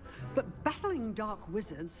thing, but battling dark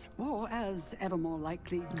wizards, or as ever more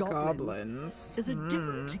likely, goblins, is a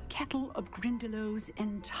different kettle of Grindylows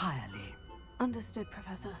entirely. Understood,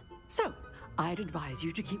 Professor. So, I'd advise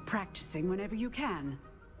you to keep practicing whenever you can.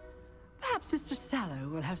 Perhaps Mr. Sallow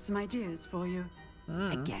will have some ideas for you.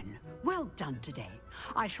 Again, well done today.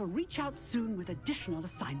 I shall reach out soon with additional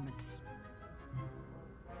assignments.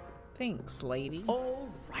 Thanks, lady. All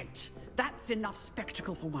right. That's enough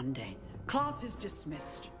spectacle for one day. Class is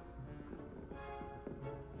dismissed.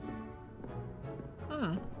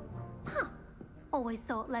 Huh. Always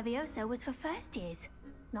thought Leviosa was for first years.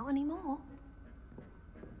 Not anymore.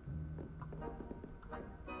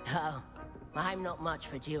 Oh, I'm not much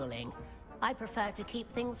for dueling. I prefer to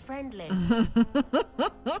keep things friendly.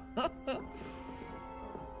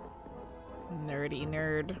 Nerdy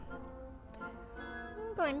nerd.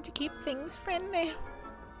 I'm going to keep things friendly.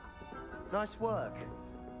 Nice work.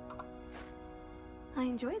 I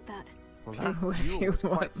enjoyed that. Well, that If duel you was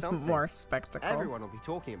quite want something. more spectacle. Everyone will be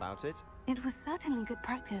talking about it. It was certainly good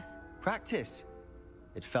practice. Practice.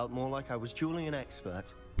 It felt more like I was dueling an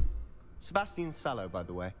expert. Sebastian Sallow, by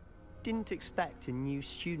the way. Didn't expect a new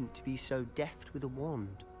student to be so deft with a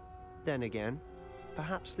wand. Then again,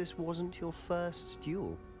 perhaps this wasn't your first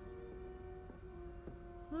duel.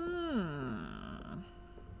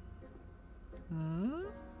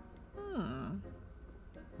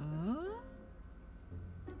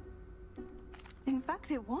 In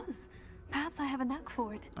fact, it was. Perhaps I have a knack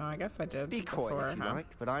for it. Oh, I guess I did Be before, coy if you like,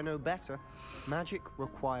 but I know better. Magic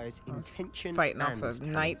requires intention fighting off and the talent.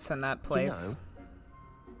 knights in that place.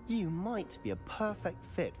 You might be a perfect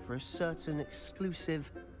fit for a certain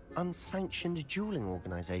exclusive, unsanctioned dueling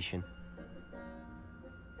organization.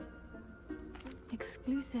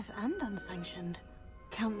 Exclusive and unsanctioned.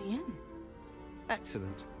 Count me in.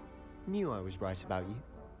 Excellent. Knew I was right about you.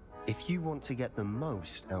 If you want to get the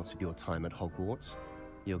most out of your time at Hogwarts,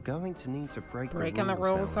 you're going to need to Breaking the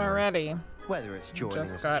rules rules now and then. already. Whether it's joining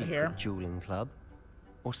Just a got secret here. dueling club,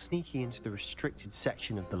 or sneaking into the restricted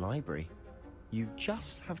section of the library, you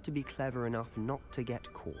just have to be clever enough not to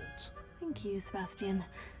get caught. Thank you, Sebastian.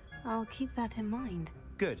 I'll keep that in mind.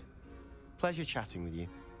 Good. Pleasure chatting with you.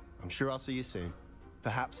 I'm sure I'll see you soon.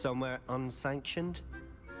 Perhaps somewhere unsanctioned?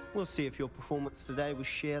 We'll see if your performance today was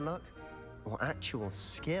sheer luck or actual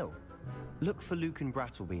skill. Look for Luke and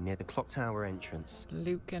Brattleby near the clock tower entrance.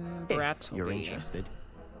 Luke and If Brattleby. you're interested.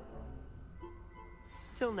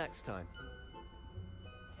 Till next time.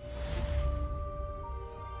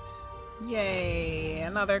 Yay,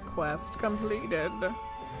 another quest completed.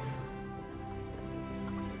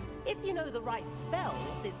 If you know the right spells,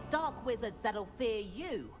 it's dark wizards that'll fear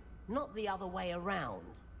you, not the other way around.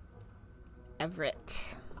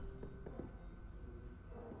 Everett.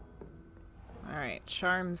 Alright,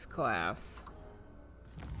 Charms class.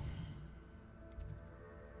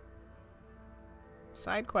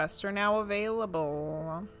 Side quests are now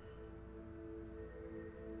available.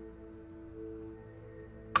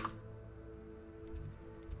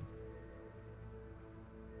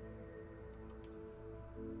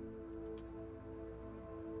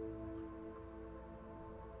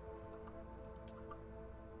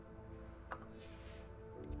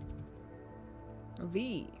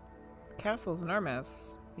 V. Castle's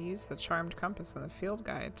enormous. Use the charmed compass in the field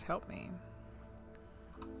guide to help me.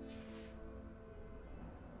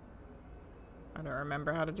 I don't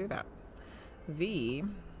remember how to do that. V.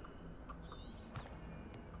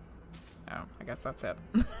 Oh, I guess that's it.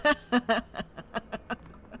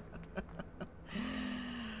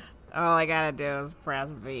 All I gotta do is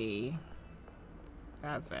press V.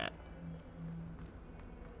 That's it.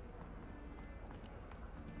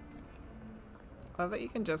 I love that you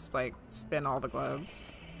can just like spin all the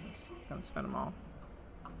globes. Just gonna spin them all.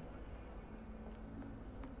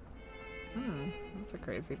 That's a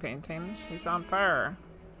crazy painting. She's on fire.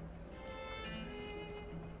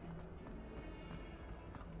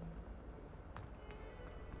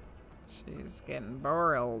 She's getting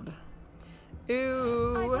boiled.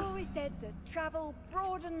 Ooh. I've always said that travel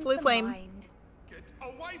broadens Blue the flame. mind. Get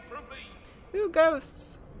away from me! Ooh,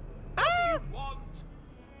 ghosts. Ah!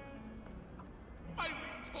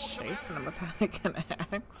 Chasing them with like an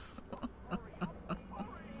axe.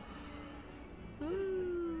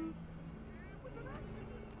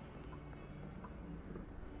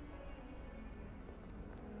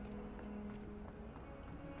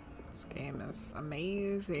 This game is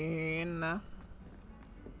amazing.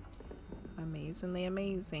 Amazingly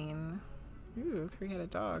amazing. Ooh, three-headed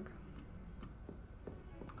dog.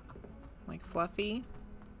 Like Fluffy.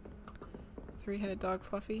 Three-headed dog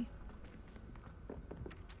Fluffy.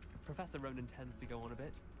 Professor Ronan tends to go on a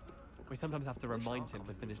bit. We sometimes have to remind him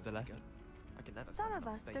to finish the lesson. Some of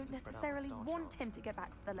us don't necessarily want him to get back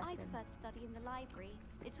to the lesson. I prefer to study in the library.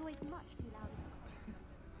 It's always much too loud.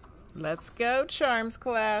 Let's go, Charms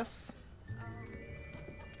class.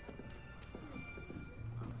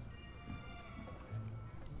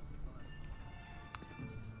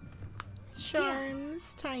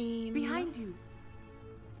 Charms time. Behind you.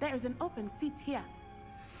 There is an open seat here.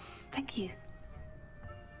 Thank you.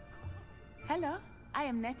 Hello, I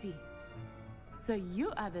am Nettie. So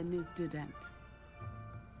you are the new student.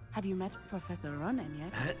 Have you met Professor Ronan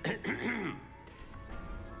yet?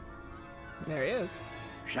 There he is.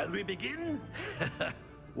 Shall we begin?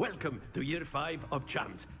 Welcome to Year 5 of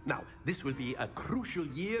Charms. Now, this will be a crucial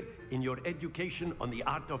year in your education on the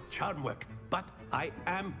art of charm work, but I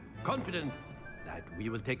am confident that we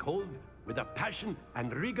will take hold with the passion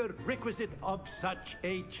and rigor requisite of such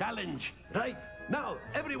a challenge. Right, now,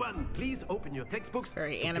 everyone, please open your textbooks. It's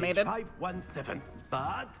very to animated. Page 517.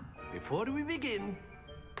 But before we begin,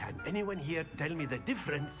 can anyone here tell me the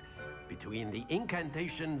difference between the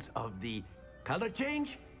incantations of the color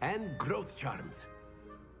change and growth charms?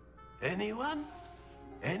 Anyone?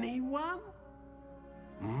 Anyone?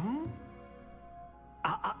 Hmm?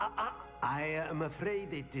 I am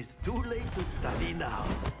afraid it is too late to study now.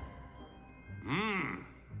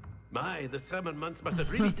 My, the summer months must have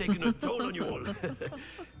really taken a toll on you all.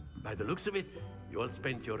 By the looks of it, you all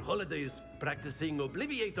spent your holidays practicing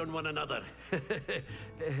Obliviate on one another.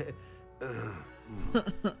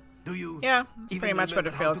 Do you? Yeah, it's pretty much what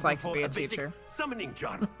it remember how feels like to perform be a basic teacher. Summoning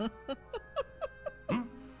charm.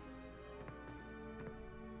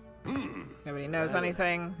 Nobody knows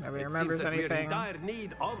anything. Nobody remembers We're in anything. dire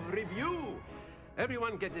need of review.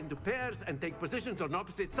 Everyone get into pairs and take positions on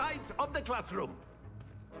opposite sides of the classroom.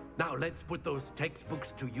 Now let's put those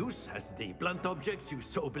textbooks to use as the blunt objects you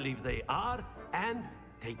so believe they are, and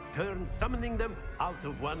take turns summoning them out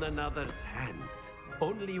of one another's hands.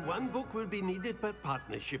 Only one book will be needed per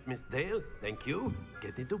partnership, Miss Dale. Thank you.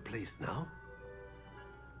 Get into place now.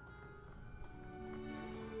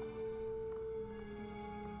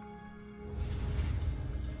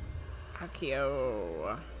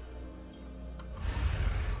 Akio.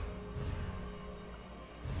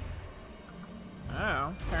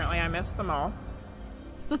 Oh, apparently I missed them all.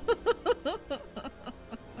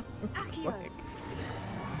 Akio. Like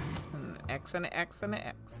an X and an X and an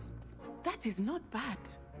X. That is not bad.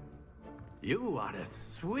 You are a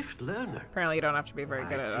swift learner. Apparently you don't have to be very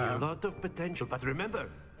good I see at a lot of potential, but remember,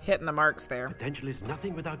 hitting the marks there. potential is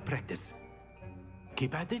nothing without practice.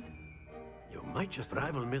 Keep at it. You might just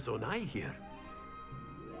rival Miss Onai here.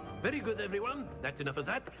 Very good, everyone. That's enough of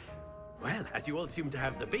that. Well, as you all seem to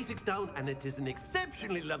have the basics down, and it is an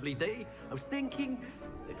exceptionally lovely day, I was thinking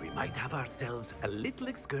that we might have ourselves a little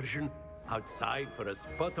excursion outside for a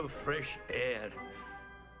spot of fresh air.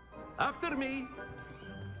 After me.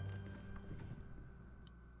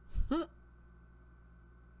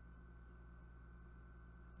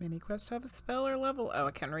 Many quests have a spell or level. Oh,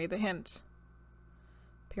 I can read the hint.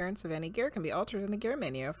 Appearance of any gear can be altered in the gear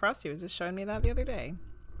menu. Frosty was just showing me that the other day.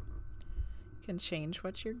 You can change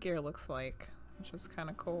what your gear looks like, which is kind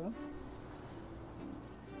of cool.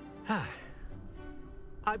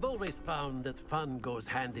 I've always found that fun goes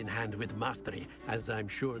hand in hand with mastery, as I'm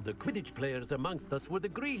sure the Quidditch players amongst us would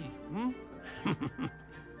agree, hmm?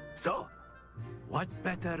 So, what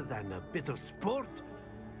better than a bit of sport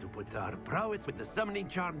to put our prowess with the summoning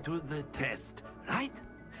charm to the test, right?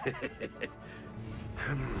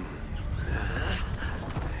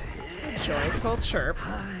 Joyful chirp.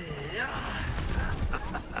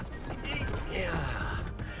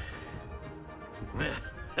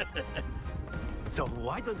 So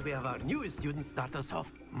why don't we have our newest student start us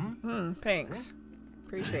off? Thanks.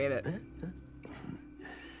 Appreciate it.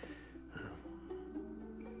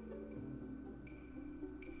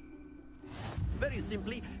 Very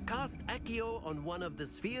simply, cast Accio on one of the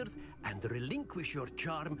spheres and relinquish your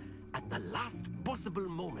charm at the last possible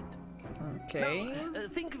moment. Okay. Now,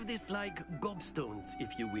 think of this like gobstones,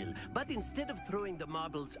 if you will. But instead of throwing the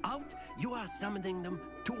marbles out, you are summoning them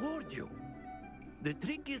toward you. The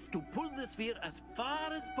trick is to pull the sphere as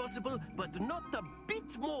far as possible, but not a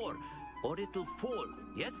bit more, or it'll fall,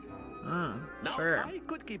 yes? Now, sure. I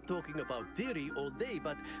could keep talking about theory all day,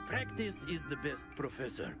 but practice is the best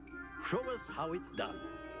professor. Show us how it's done.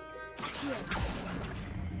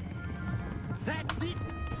 That's it!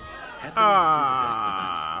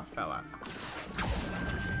 Ah, fell off.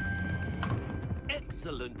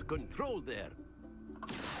 Excellent control there.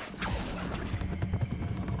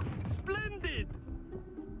 Splendid!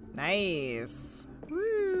 Nice.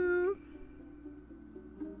 Woo.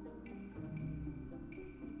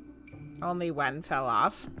 Only one fell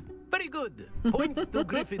off. Very good. Points to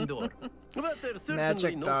Gryffindor. But there's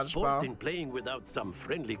certainly Magic no sport dodgeball. in playing without some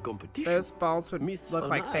friendly competition. Those balls would Miss look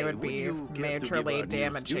like they Onai, would be you care to give our majorly new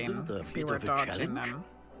damaging student a if you bit were of a dodging challenge? them.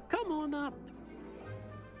 Come on up.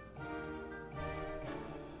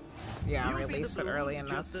 Yeah, You'll be release the it early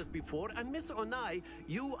blues enough. just as before, and Miss Onai,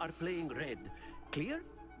 you are playing red. Clear?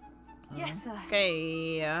 Yes, sir.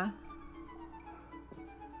 Okay. Here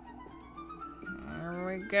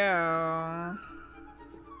we go.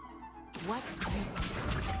 What's this?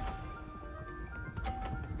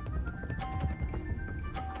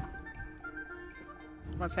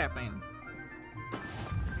 What's happening?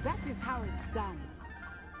 That is how it's done.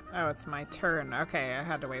 Oh, it's my turn. Okay, I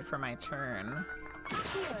had to wait for my turn.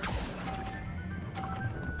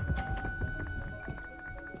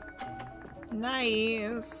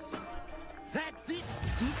 Nice. That's it.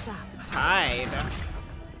 Tied.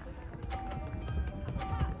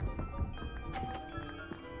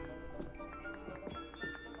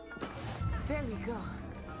 There we go.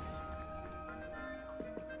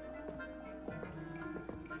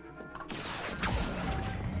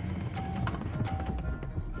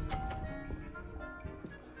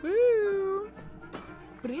 Woo!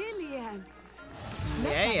 Brilliant.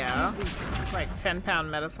 Yeah. Like 10-pound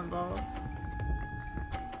medicine balls.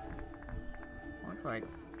 Look like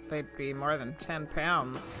they'd be more than 10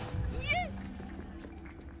 pounds. Yes!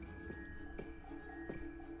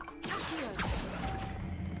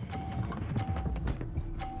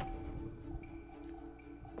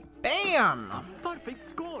 Bam! A perfect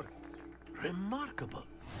score. Remarkable.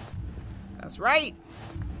 That's right.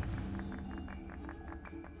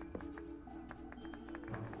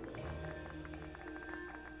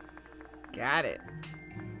 Got it.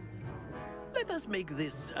 Let us make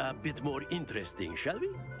this a bit more interesting, shall we?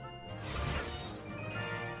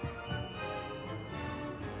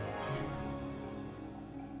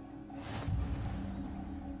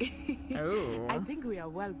 Oh. I think we are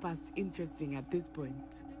well past interesting at this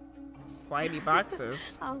point. Slidey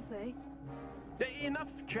boxes. I'll say.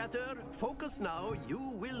 Enough chatter. Focus now. You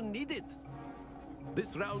will need it.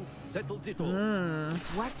 This round settles it all.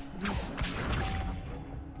 Watch this.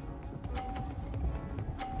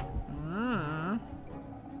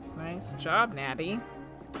 Nice job, Natty.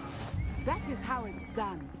 That is how it's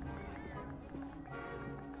done.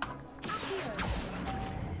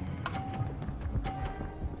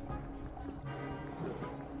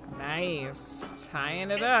 Nice.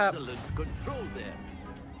 Tying it up. Excellent control there.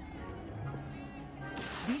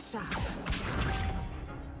 Be sharp.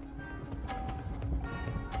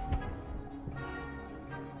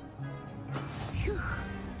 Phew.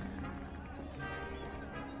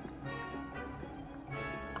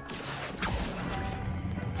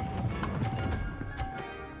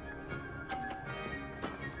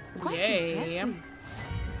 Quite Yay. impressive.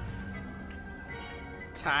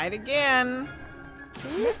 Tied again.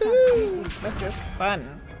 Woohoo! This is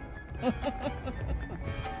fun.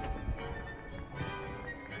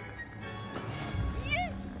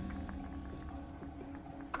 Yes!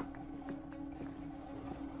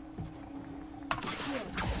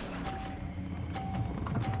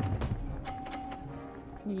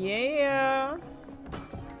 Yeah.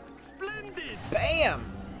 Bam!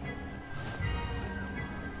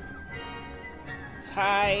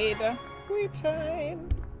 Tide. We tide.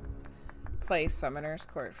 Play Summoner's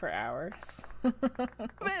Court for hours.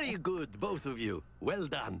 Very good, both of you. Well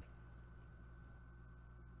done.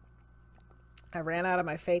 I ran out of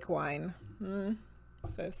my fake wine.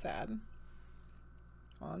 So sad.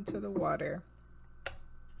 Onto the water.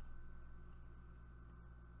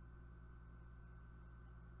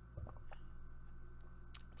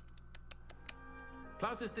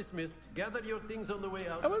 Class is dismissed. Gather your things on the way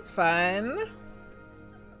out. That was fun.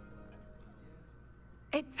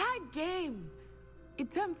 A tight game.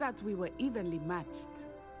 It turns out we were evenly matched.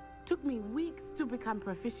 Took me weeks to become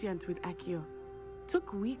proficient with Accio.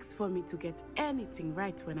 Took weeks for me to get anything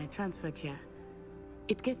right when I transferred here.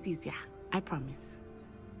 It gets easier, I promise.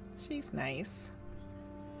 She's nice.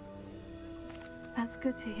 That's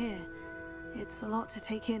good to hear. It's a lot to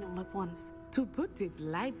take in all at once. To put it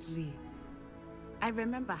lightly. I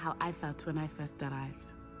remember how I felt when I first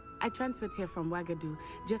arrived. I transferred here from Ouagadougou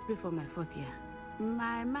just before my 4th year.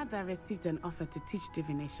 My mother received an offer to teach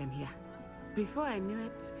divination here. Before I knew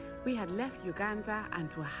it, we had left Uganda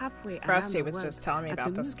and were halfway Frosty around the was world just telling me at about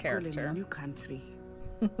a this new school character. in a new country.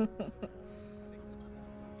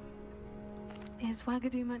 Is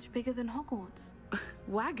Ouagadougou much bigger than Hogwarts?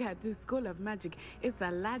 Ouagadougou School of Magic is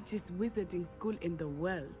the largest wizarding school in the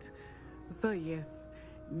world. So yes,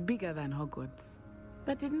 bigger than Hogwarts.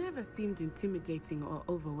 But it never seemed intimidating or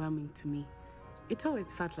overwhelming to me. It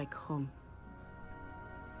always felt like home.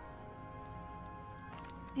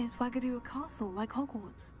 Is Ouagadougou a castle like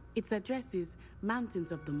Hogwarts? Its address is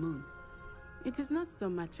Mountains of the Moon. It is not so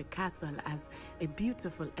much a castle as a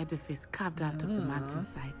beautiful edifice carved out of the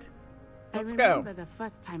mountainside. Let's I remember the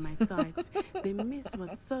first time I saw it, the mist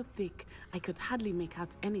was so thick I could hardly make out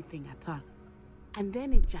anything at all. And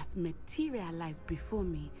then it just materialized before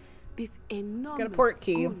me, this enormous get a port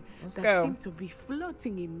key. school Let's that go. seemed to be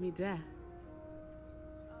floating in midair.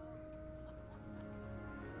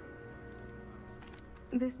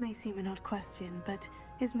 This may seem an odd question, but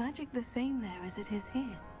is magic the same there as it is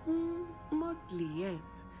here? Mostly,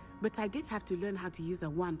 yes. But I did have to learn how to use a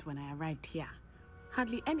wand when I arrived here.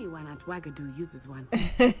 Hardly anyone at Ouagadougou uses one.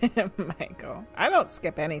 Michael, I don't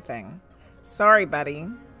skip anything. Sorry, buddy.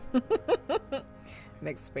 An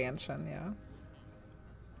expansion, yeah.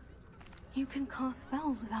 You can cast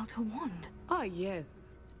spells without a wand. Oh, yes.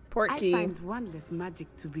 Port key. I find wandless magic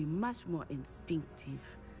to be much more instinctive.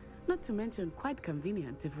 Not to mention quite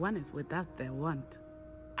convenient if one is without their wand.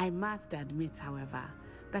 I must admit, however,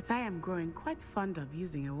 that I am growing quite fond of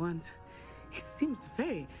using a wand. It seems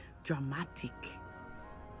very dramatic.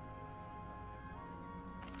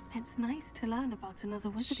 It's nice to learn about another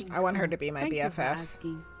wizarding school. I want her to be my Thank you for BFF.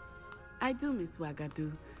 asking. I do miss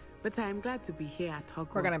Ouagadougou, but I am glad to be here at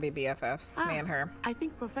Hogwarts. We're gonna be BFFs, me and her. I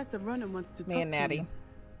think Professor Ronan wants to talk Me and to Natty. you.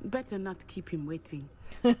 Better not keep him waiting.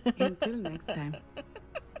 Until next time.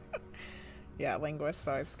 Yeah, Linguizt,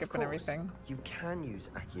 so I was skipping everything. You can use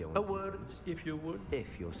Accio. A word, if you would.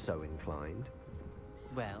 If you're so inclined.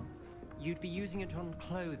 Well, you'd be using it on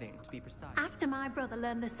clothing, to be precise. After my brother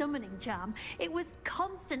learned the summoning charm, it was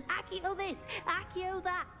constant Accio this, Accio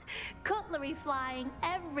that. Cutlery flying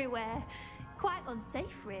everywhere. Quite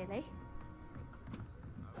unsafe, really.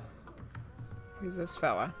 Who's this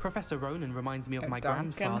fella? Professor Ronan reminds me of my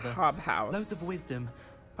Duncan grandfather. Hobhouse. Loads of wisdom,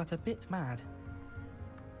 but a bit mad.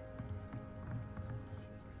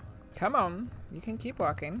 Come on, you can keep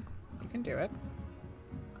walking. You can do it.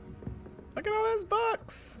 Look at all those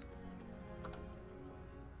books.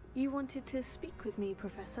 You wanted to speak with me,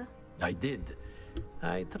 Professor? I did.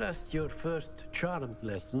 I trust your first charms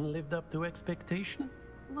lesson lived up to expectation?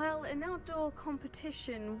 Well, an outdoor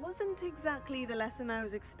competition wasn't exactly the lesson I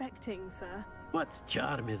was expecting, sir. What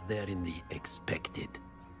charm is there in the expected?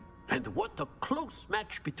 And what a close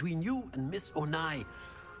match between you and Miss Onai.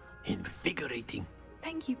 Invigorating.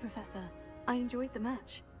 Thank you, Professor. I enjoyed the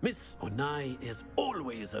match. Miss Onai is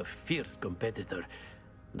always a fierce competitor,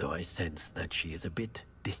 though I sense that she is a bit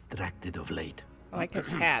distracted of late. I like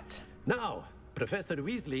his hat. Now, Professor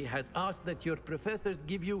Weasley has asked that your professors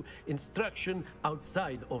give you instruction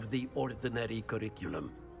outside of the ordinary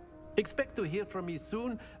curriculum. Expect to hear from me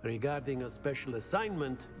soon regarding a special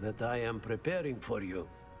assignment that I am preparing for you.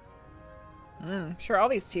 I'm sure all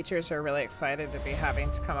these teachers are really excited to be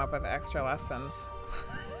having to come up with extra lessons.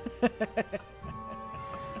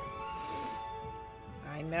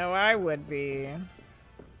 I know I would be.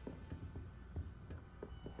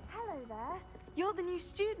 Hello there. You're the new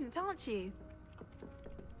student, aren't you?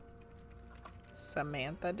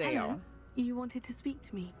 Samantha Dale. Hello. You wanted to speak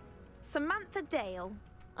to me? Samantha Dale.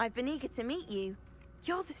 I've been eager to meet you.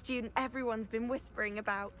 You're the student everyone's been whispering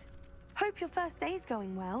about. Hope your first day's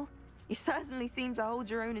going well. You certainly seem to hold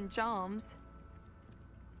your own in charms.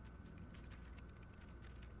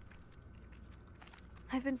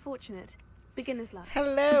 I've been fortunate. Beginner's luck.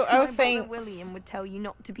 Hello. Oh, My thanks. brother William would tell you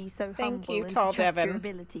not to be so Thank humble you, and to Tall trust your Devon.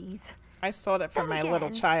 abilities. I stole it from Then my little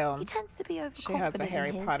again, child. He tends to be She overconfident has a Harry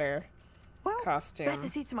in his. Potter costume. Better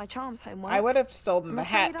see to my charms homework. I would have stolen I'm the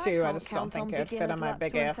afraid hat too. I can't just don't count think on it'd fit on beginner's my luck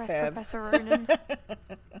big to ass impress head. Professor Ronan.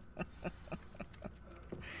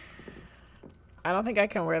 I don't think I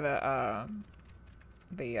can wear the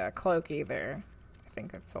cloak either. I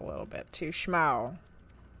think it's a little bit too small.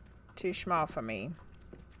 Too small for me.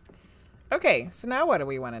 Okay, so now what do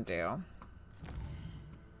we want to do?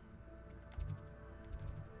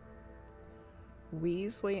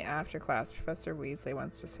 Weasley after class. Professor Weasley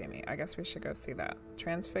wants to see me. I guess we should go see that.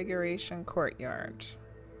 Transfiguration Courtyard.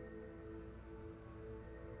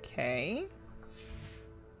 Okay.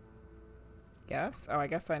 Yes. Oh, I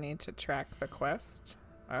guess I need to track the quest.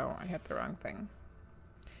 Oh, I hit the wrong thing.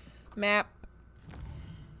 Map.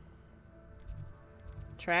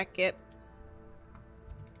 Track it.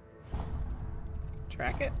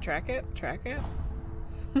 Track it, track it, track it.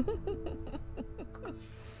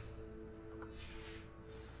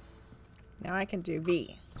 Now I can do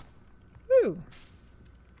V. Woo!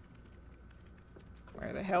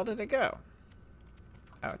 Where the hell did it go?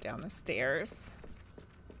 Oh, down the stairs.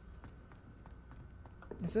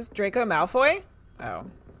 Is this Draco Malfoy? Oh,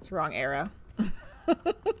 it's the wrong era.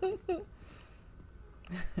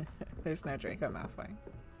 There's no Draco Malfoy.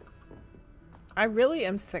 I really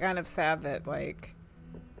am kind of sad that, like,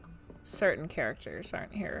 certain characters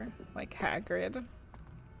aren't here. Like Hagrid.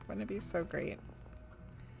 Wouldn't it be so great?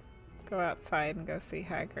 Go outside and go see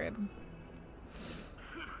Hagrid.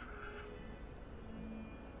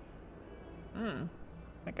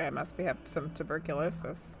 That guy must have some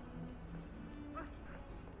tuberculosis.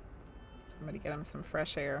 Somebody get him some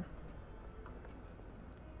fresh air.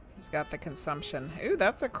 He's got the consumption. Ooh,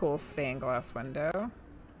 that's a cool stained glass window.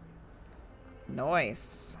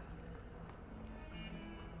 Nice.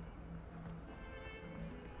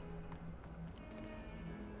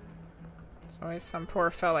 There's always some poor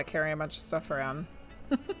fella carrying a bunch of stuff around.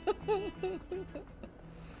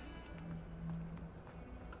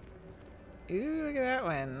 Ooh, look at that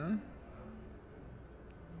one.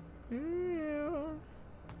 Ooh.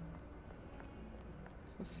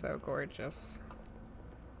 This is so gorgeous.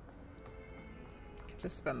 Could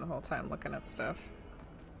just spend the whole time looking at stuff.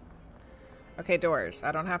 Okay, doors.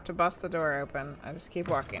 I don't have to bust the door open. I just keep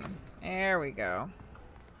walking. There we go.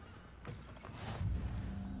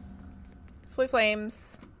 Flue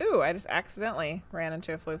flames. Ooh, I just accidentally ran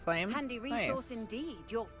into a flue flame. Handy resource Nice. indeed,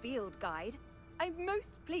 your field guide. I'm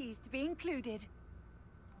most pleased to be included.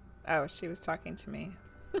 Oh, she was talking to me.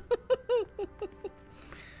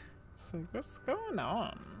 So what's going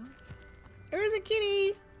on? There's a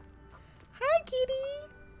kitty. Hi,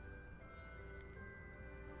 kitty.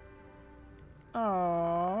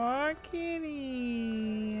 Aww,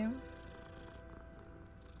 kitty.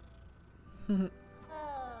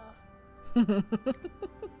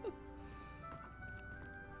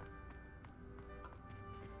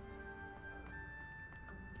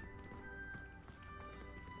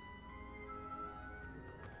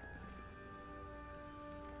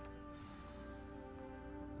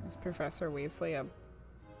 Is Professor Weasley a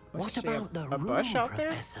What about the room, bush out there?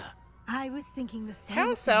 Professor? I was thinking the same.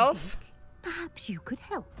 House thing, elf. Dick. Perhaps you could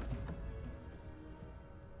help.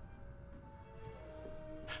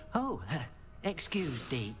 Oh, excuse,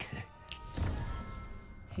 Deke.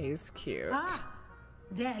 He's cute. Ah,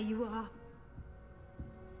 there you are.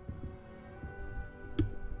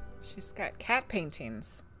 She's got cat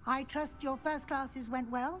paintings. I trust your first classes went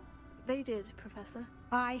well? They did, Professor.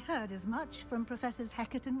 I heard as much from Professors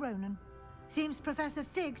Hecat and Ronan. Seems Professor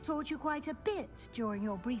Fig taught you quite a bit during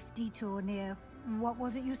your brief detour near... What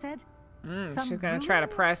was it you said? She's going to try to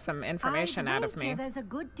pry some information I'd out of me. wager there's a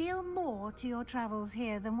good deal more to your travels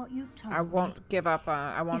here than what you've told I me. won't give up.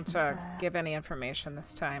 I won't Isn't there? give any information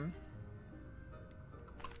this time.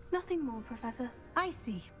 Nothing more, Professor. I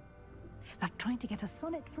see. Like trying to get a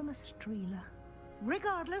sonnet from a streeler.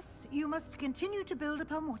 Regardless, you must continue to build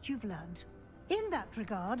upon what you've learned. In that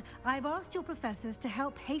regard, I've asked your professors to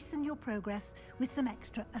help hasten your progress with some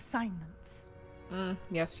extra assignments.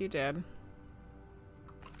 Yes, you did.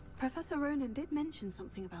 Professor Ronan did mention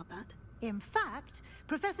something about that. In fact,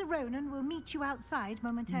 Professor Ronan will meet you outside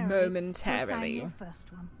momentarily. To assign your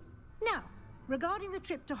first one. Now, regarding the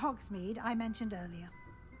trip to Hogsmeade I mentioned earlier,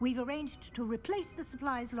 we've arranged to replace the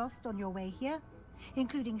supplies lost on your way here,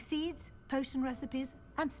 including seeds, potion recipes,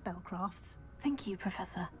 and spellcrafts. Thank you,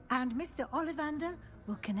 Professor. And Mr. Ollivander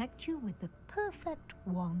will connect you with the perfect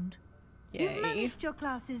wand. Yay. You've managed your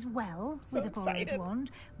classes well with a borrowed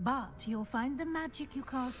wand, but you'll find the magic you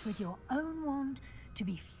cast with your own wand to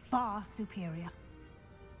be far superior.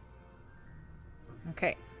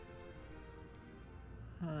 Okay.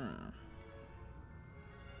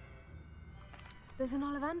 There's an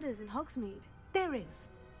Ollivander's in Hogsmeade. There is.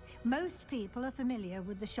 Most people are familiar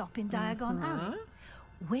with the shop in Diagon Alley.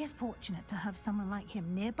 We're fortunate to have someone like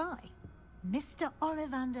him nearby. Mr.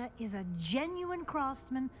 Ollivander is a genuine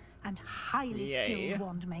craftsman and highly skilled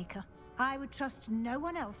wand maker. I would trust no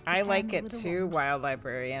one else to I pair like me it with a too, wand.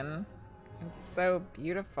 WildLibrarian. It's so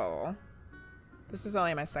beautiful. This is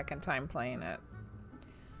only my second time playing it.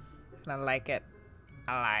 And I like it.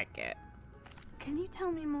 I like it. Can you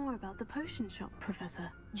tell me more about the potion shop,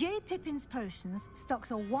 Professor? J. Pippin's Potions stocks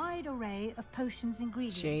a wide array of potions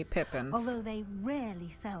ingredients. J. Pippin's. Although they rarely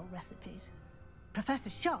sell recipes. Professor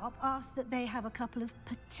Sharp asked that they have a couple of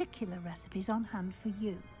particular recipes on hand for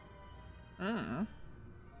you.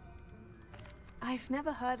 I've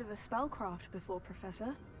never heard of a spellcraft before,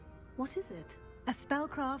 Professor. What is it? A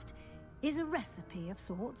spellcraft is a recipe of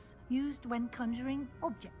sorts used when conjuring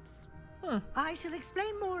objects. I shall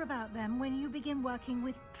explain more about them when you begin working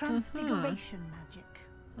with transfiguration magic.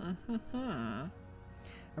 I'm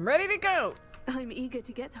ready to go! I'm eager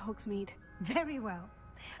to get to Hogsmeade. Very well.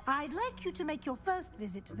 I'd like you to make your first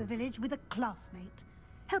visit to the village with a classmate.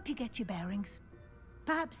 Help you get your bearings.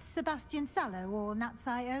 Perhaps Sebastian Sallow or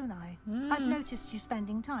Natsai Onai. I've noticed you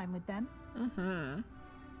spending time with them.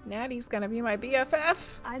 Natty's gonna be my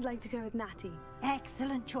BFF. I'd like to go with Natty.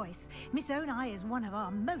 Excellent choice. Miss Onai is one of our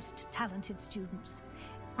most talented students.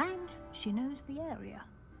 And she knows the area.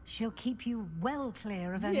 She'll keep you well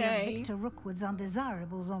clear of any of Victor Rookwood's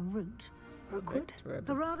undesirables en route. Rookwood?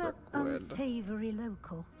 A rather unsavory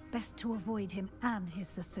local. Best to avoid him and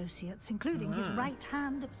his associates, including his right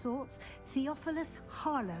hand of sorts, Theophilus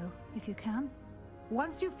Harlow, if you can.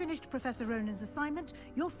 Once you've finished Professor Ronan's assignment,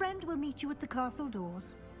 your friend will meet you at the castle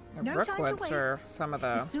doors. No time to Rookwoods waste. are some of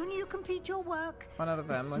the... The sooner you complete your work, One of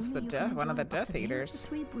them was the one of the Death Eaters.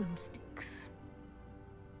 3 broomsticks.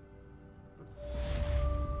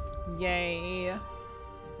 Yay.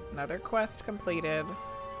 Another quest completed.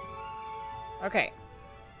 Okay.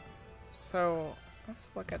 So,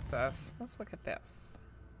 let's look at this. Let's look at this.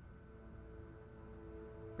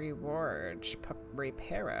 Reward.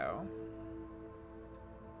 Reparo.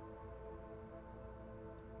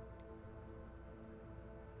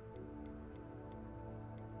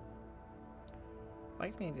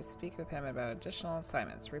 Like me to speak with him about additional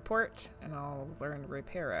assignments. Report, and I'll learn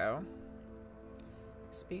Reparo.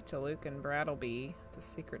 Speak to Luke and Brattleby, the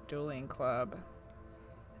secret dueling club,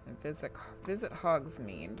 and visit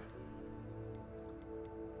Hogsmeade.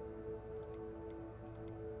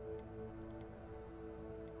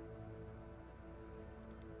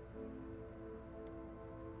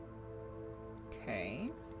 Okay.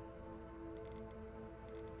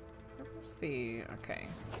 What's the... Okay.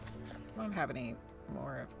 I don't have any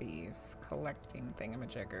more of these collecting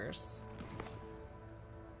thingamajiggers.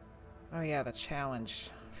 Oh yeah, the challenge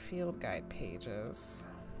field guide pages.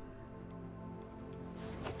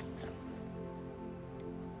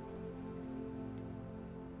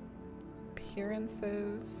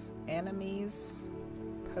 Appearances, enemies,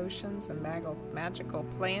 potions and magical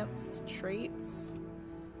plants, traits,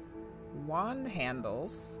 wand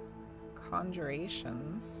handles,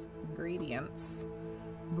 conjurations, ingredients,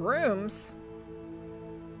 brooms,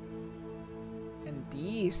 and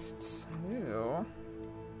beasts. Ooh.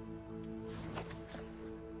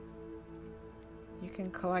 You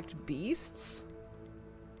can collect beasts?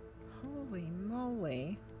 Holy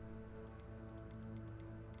moly.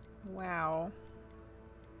 Wow.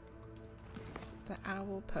 The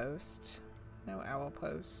owl post. No owl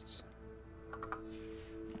post.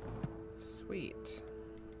 Sweet.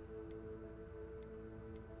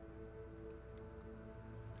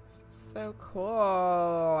 This is so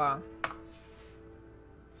cool.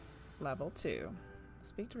 Level 2.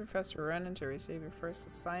 Speak to Professor Ronan to receive your first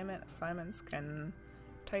assignment. Assignments can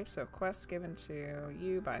types of quests given to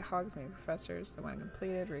you by Hogsmeade professors. The one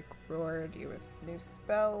completed reward you with new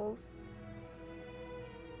spells.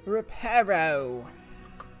 Reparo.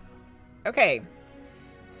 Okay,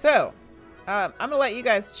 so I'm gonna let you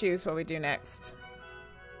guys choose what we do next.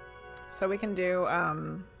 So we can do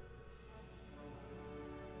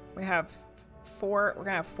we're gonna have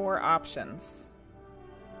 4 options.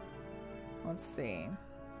 Let's see.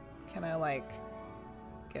 Can I like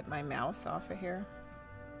get my mouse off of here?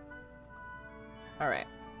 All right,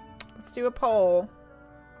 let's do a poll.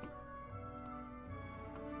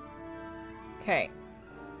 Okay.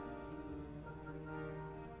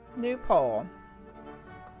 New poll.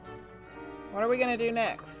 What are we gonna do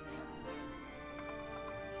next?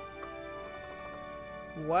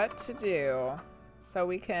 What to do? So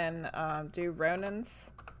we can do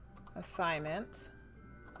Ronan's assignment.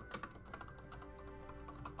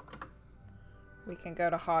 We can go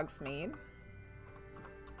to Hogsmeade.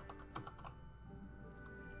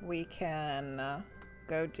 We can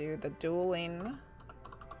go do the dueling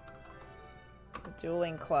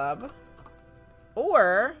club.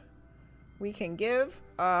 Or we can give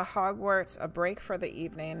Hogwarts a break for the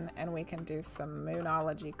evening and we can do some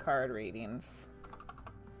Moonology card readings.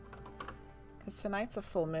 Because tonight's a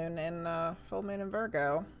full moon in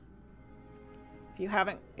Virgo.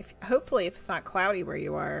 Hopefully if it's not cloudy where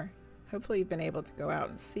you are, hopefully you've been able to go out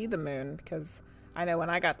and see the moon, because I know when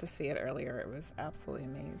I got to see it earlier, it was absolutely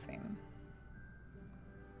amazing.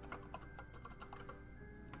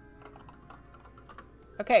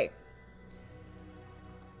 Okay.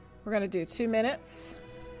 We're going to do 2 minutes.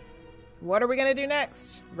 What are we going to do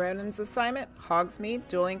next? Ronan's assignment, Hogsmeade,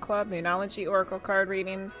 Dueling Club, Moonology, Oracle card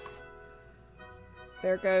readings.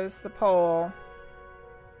 There goes the poll.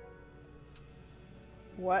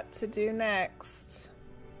 What to do next?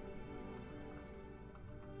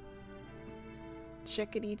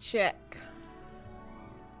 Chickadee check.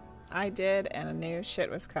 I did, and a new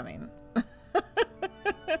shit was coming.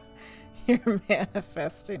 Your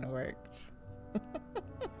manifesting worked.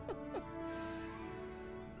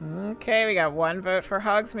 Okay, we got 1 vote for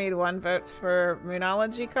Hogsmeade, 1 vote for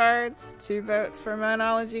Moonology cards, 2 votes for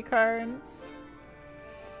Moonology cards.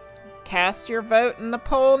 Cast your vote in the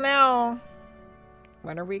poll now.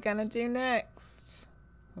 What are we gonna do next?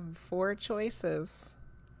 4 choices.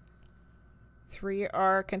 3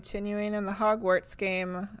 are continuing in the Hogwarts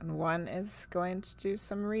game, and 1 is going to do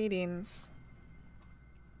some readings.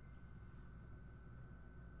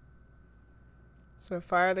 So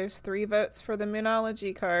far, there's 3 votes for the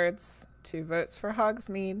Moonology cards, 2 votes for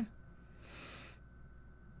Hogsmeade.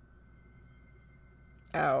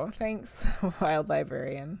 Oh, thanks,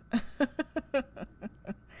 WildLibrarian.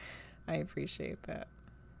 I appreciate that.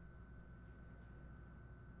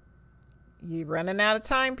 You're running out of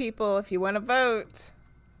time, people, if you want to vote.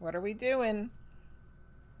 What are we doing?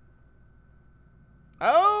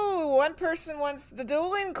 Oh, 1 person wants the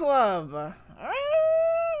dueling club. Ah!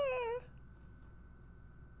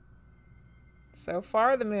 So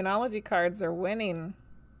far, the Moonology cards are winning.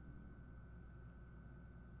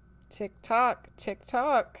 Tick tock, tick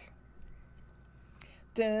tock.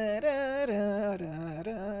 Da da da da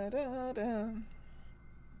da da da.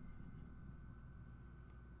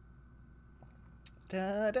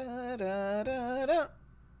 Da da da da da.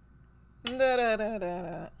 Da da da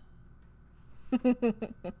da da.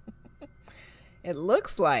 It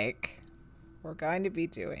looks like we're going to be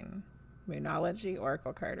doing Moonology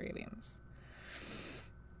Oracle card readings.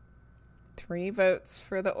 3 votes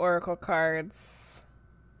for the Oracle cards.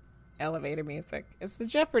 Elevator music. It's the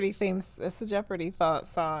Jeopardy theme. It's the Jeopardy thought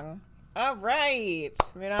song. All right,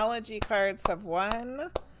 Moonology cards have won.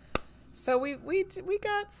 So we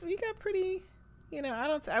got pretty. You know,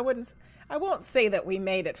 I won't say that we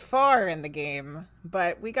made it far in the game,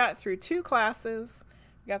 but we got through 2 classes.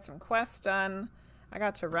 We got some quests done. I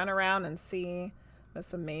got to run around and see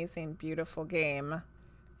this amazing, beautiful game,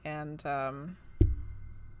 and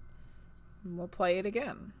we'll play it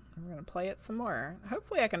again. We're going to play it some more.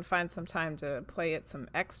 Hopefully I can find some time to play it some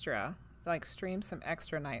extra, like stream some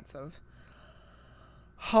extra nights of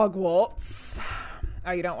Hogwarts.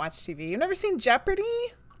 Oh, you don't watch TV? You've never seen Jeopardy?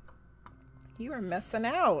 You are missing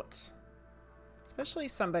out. Especially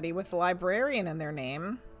somebody with librarian in their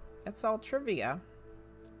name. It's all trivia.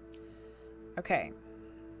 Okay.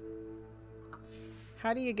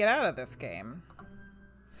 How do you get out of this game?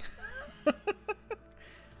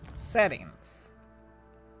 Settings.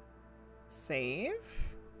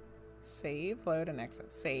 Save. Save, load, and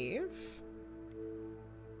exit. Save.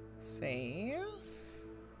 Save.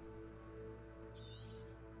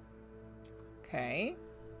 Okay.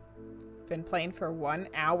 Been playing for 1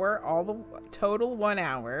 hour, all the total 1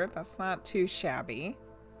 hour. That's not too shabby.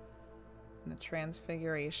 In the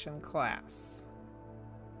Transfiguration class.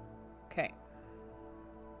 Okay.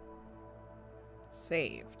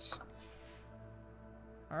 Saved.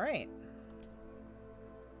 All right.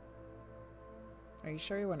 Are you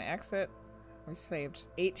sure you want to exit? We saved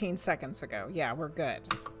 18 seconds ago. Yeah, we're good.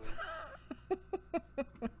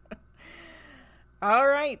 All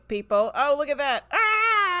right, people. Oh, look at that.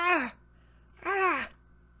 Ah! Ah!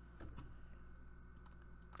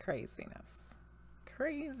 Craziness.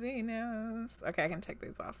 Craziness. Okay, I can take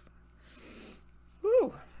these off.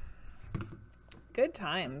 Woo! Good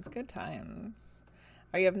times, good times.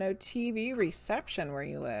 Oh, you have no TV reception where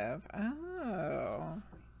you live. Oh,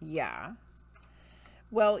 yeah.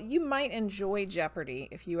 Well, you might enjoy Jeopardy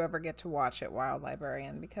if you ever get to watch it,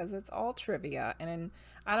 WildLibrarian, because it's all trivia. And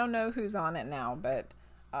I don't know who's on it now, but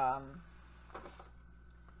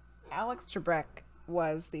Alex Trebek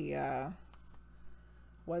was the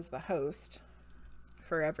host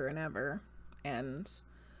forever and ever, and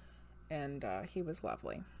he was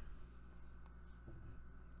lovely.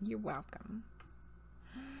 You're welcome.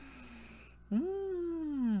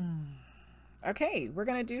 Okay, we're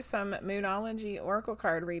going to do some Moonology Oracle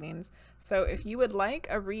card readings. So if you would like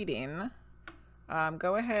a reading,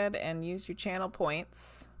 go ahead and use your channel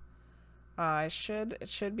points. It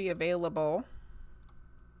should be available.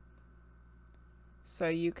 So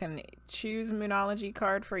you can choose a Moonology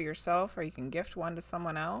card for yourself, or you can gift one to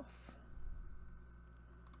someone else.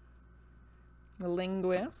 The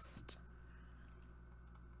Linguizt.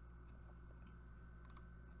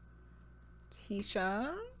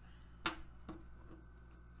 Keisha.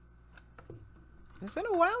 It's been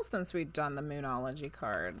a while since we've done the Moonology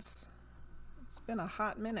cards. It's been a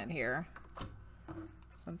hot minute here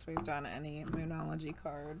since we've done any Moonology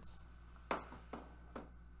cards.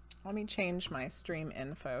 Let me change my stream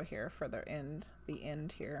info here for the end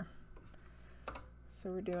here.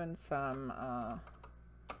 So we're doing some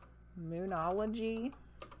Moonology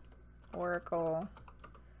Oracle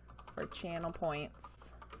for channel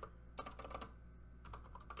points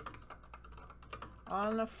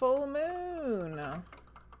on a full moon.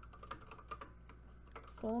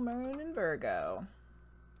 Full moon in Virgo.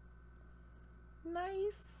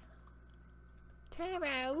 Nice.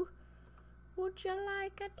 Tarot. Would you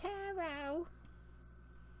like a tarot?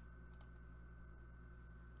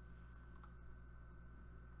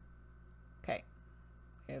 Okay.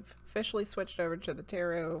 We've officially switched over to the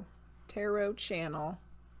tarot channel.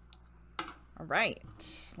 All right,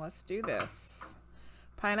 let's do this.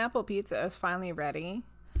 Pineapple pizza is finally ready.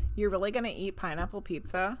 You're really gonna eat pineapple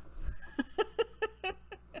pizza?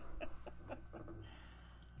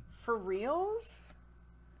 For reals?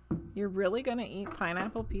 You're really gonna eat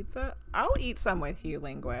pineapple pizza? I'll eat some with you,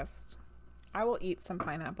 Linguizt. I will eat some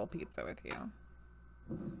pineapple pizza with you.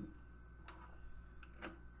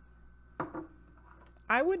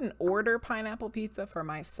 I wouldn't order pineapple pizza for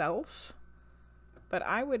myself, but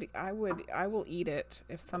I will eat it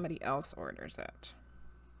if somebody else orders it.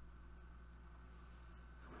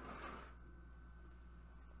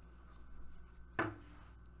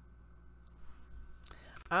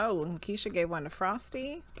 Oh, and Keisha gave one to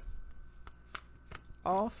Frosty.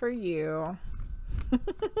 All for you.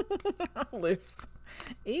 Loose.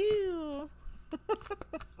 Ew.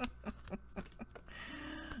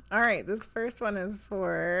 All right, this first one is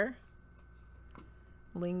for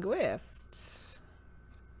Linguizt.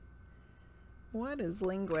 What does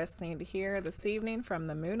Linguizt need to hear this evening from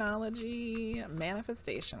the Moonology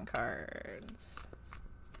manifestation cards?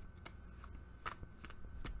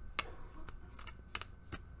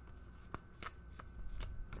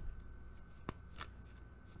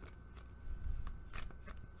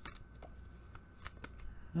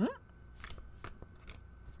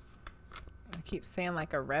 I keep seeing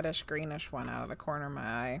like a reddish greenish one out of the corner of my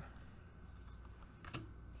eye.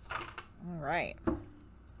 All right.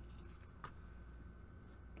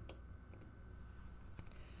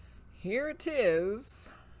 Here it is.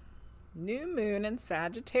 New moon in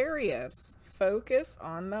Sagittarius. Focus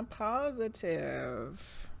on the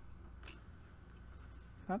positive.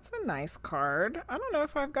 That's a nice card. I don't know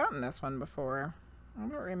if I've gotten this one before. I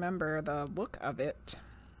don't remember the look of it.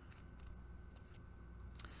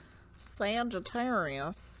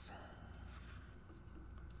 Sagittarius.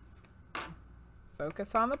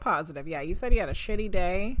 Focus on the positive. Yeah, you said you had a shitty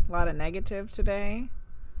day. A lot of negative today.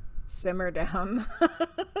 Simmer down.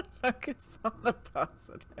 Focus on the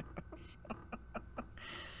positive.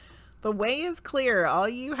 The way is clear. All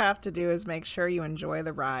you have to do is make sure you enjoy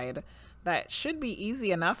the ride. That should be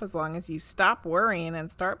easy enough as long as you stop worrying and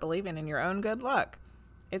start believing in your own good luck.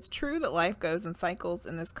 It's true that life goes in cycles,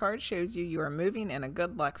 and this card shows you are moving in a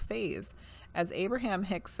good luck phase. As Abraham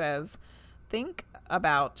Hicks says, think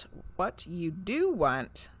about what you do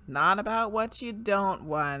want, not about what you don't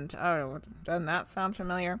want. Oh, doesn't that sound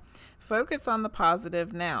familiar? Focus on the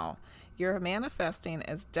positive now. Your manifesting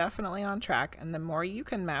is definitely on track, and the more you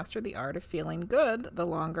can master the art of feeling good, the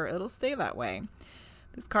longer it'll stay that way.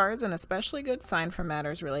 This card is an especially good sign for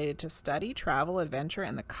matters related to study, travel, adventure,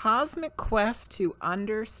 and the cosmic quest to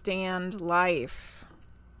understand life.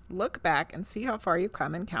 Look back and see how far you've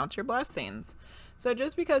come and count your blessings. So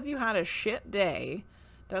just because you had a shit day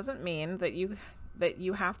doesn't mean that you that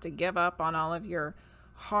you have to give up on all of your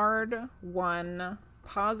hard-won,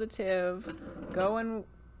 positive, going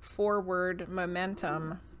forward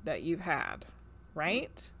momentum that you've had,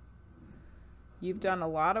 right? You've done a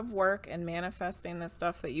lot of work in manifesting the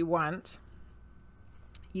stuff that you want.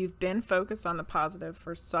 You've been focused on the positive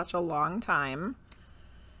for such a long time,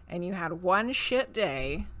 and you had one shit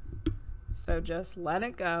day, so just let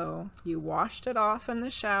it go. You washed it off in the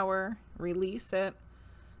shower, release it,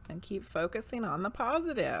 and keep focusing on the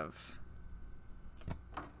positive.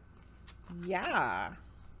 Yeah,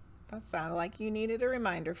 that sounded like you needed a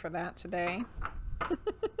reminder for that today.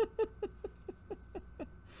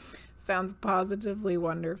 Sounds positively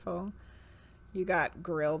wonderful. You got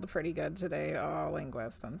grilled pretty good today. Oh,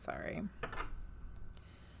 Linguizt, I'm sorry.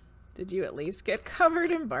 Did you at least get covered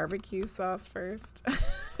in barbecue sauce first?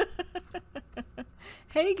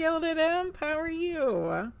 Hey, GildedImp, how are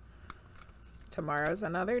you? Tomorrow's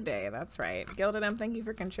another day. That's right. GildedImp, thank you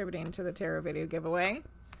for contributing to the tarot video giveaway.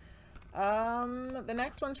 The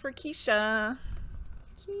next one's for Keisha.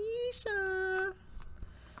 Keisha.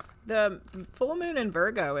 The full moon in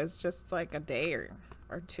Virgo is just like a day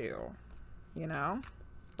or two, you know?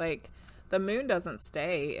 Like, the moon doesn't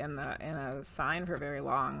stay in a sign for very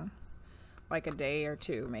long. Like a day or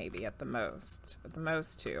two, maybe, at the most. At the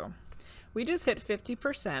most, two. We just hit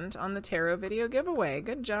 50% on the tarot video giveaway.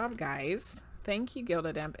 Good job, guys. Thank you,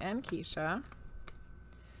 GildedImp and Keisha.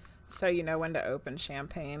 So you know when to open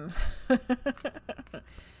champagne.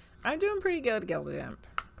 I'm doing pretty good, GildedImp.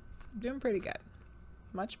 I'm doing pretty good.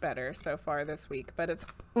 Much better so far this week, but it's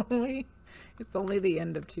only the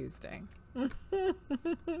end of Tuesday.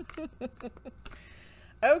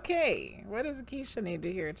 Okay, what does Keisha need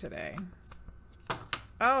to hear today?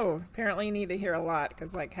 Oh, apparently you need to hear a lot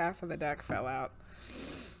because like half of the deck fell out.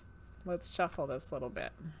 Let's shuffle this a little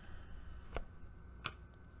bit.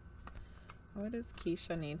 What does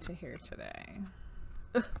Keisha need to hear today?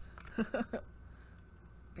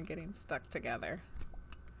 They're getting stuck together.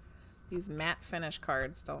 These matte finish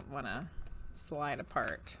cards don't want to slide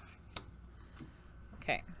apart.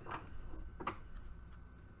 Okay.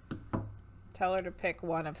 Tell her to pick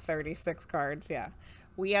one of 36 cards. Yeah.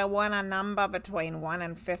 We want a number between 1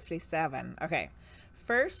 and 57. Okay.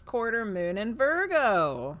 First quarter moon in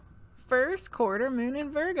Virgo. First quarter moon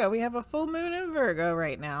in Virgo. We have a full moon in Virgo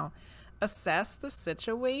right now. Assess the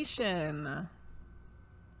situation.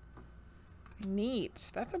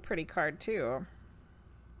 Neat. That's a pretty card too.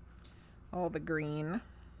 Oh, the green.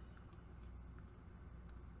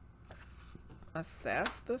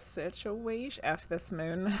 Assess the situation. F this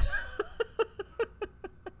moon.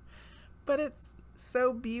 But it's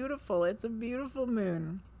so beautiful. It's a beautiful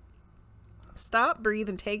moon. Stop, breathe,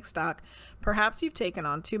 and take stock. Perhaps you've taken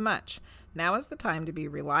on too much. Now is the time to be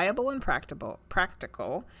reliable and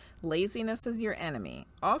practical. Laziness is your enemy.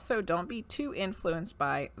 Also, don't be too influenced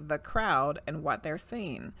by the crowd and what they're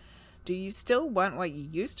saying. Do you still want what you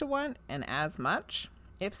used to want and as much?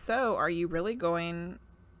 If so, are you really doing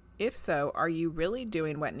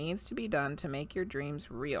what needs to be done to make your dreams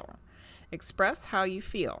real? Express how you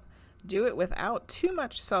feel. Do it without too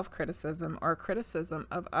much self-criticism or criticism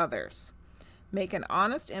of others. Make an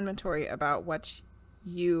honest inventory about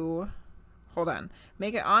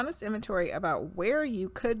Make an honest inventory about where you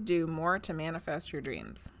could do more to manifest your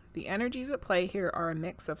dreams. The energies at play here are a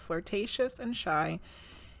mix of flirtatious and shy,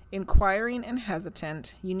 inquiring and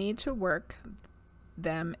hesitant. You need to work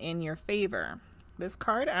them in your favor. This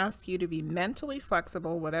card asks you to be mentally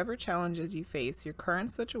flexible. Whatever challenges you face, your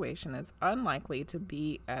current situation is unlikely to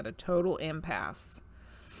be at a total impasse.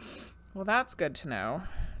 Well, that's good to know.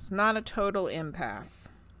 It's not a total impasse.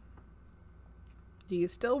 Do you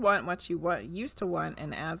still want what you used to want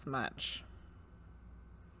and as much?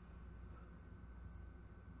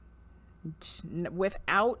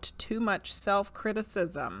 Without too much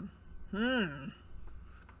self-criticism.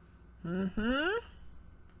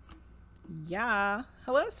 Yeah.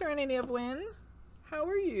 Hello, Serenity of Wind. How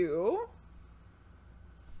are you?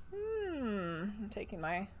 I'm taking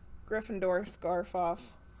my Gryffindor scarf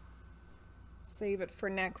off. Save it for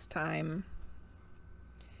next time.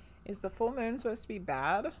 Is the full moon supposed to be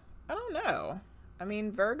bad? I don't know. I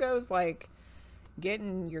mean, Virgo's like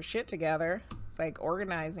getting your shit together. It's like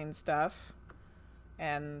organizing stuff.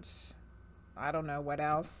 And I don't know what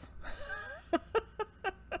else.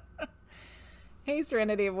 Hey,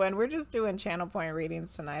 Serenity of Wind. We're just doing channel point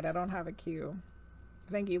readings tonight. I don't have a cue.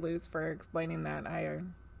 Thank you, Luce, for explaining that.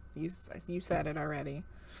 You said it already.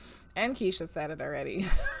 And Keisha said it already.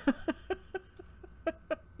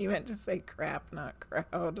 You meant to say crap, not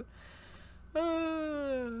crowd.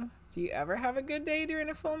 Do you ever have a good day during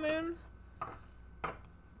a full moon?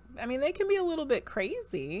 I mean, they can be a little bit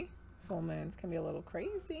crazy. Full moons can be a little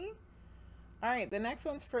crazy. All right, the next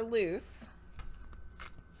one's for Luce.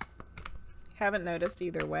 Haven't noticed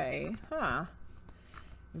either way. Huh.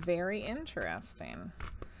 Very interesting.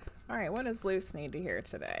 All right, what does Luce need to hear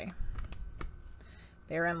today?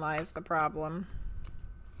 Therein lies the problem.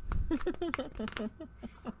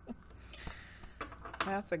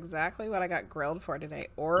 That's exactly what I got grilled for today.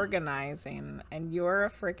 Organizing. And you're a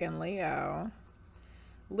freaking Leo.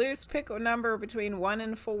 Luce, pick a number between 1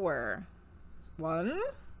 and 4. 1,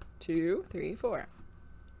 2, 3, 4.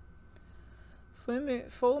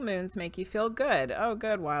 Full moons make you feel good. Oh,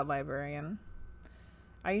 good, WildLibrarian.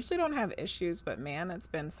 I usually don't have issues, but man, it's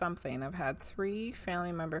been something. I've had 3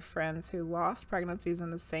 family member friends who lost pregnancies in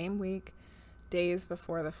the same week, days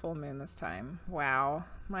before the full moon this time. Wow.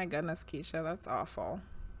 My goodness, Keisha, that's awful.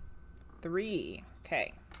 3.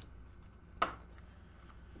 Okay.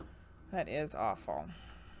 That is awful.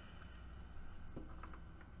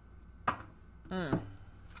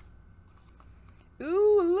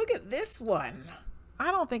 Ooh, look at this one.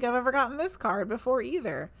 I don't think I've ever gotten this card before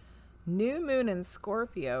either. New Moon in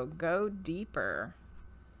Scorpio, go deeper.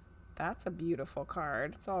 That's a beautiful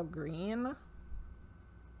card. It's all green.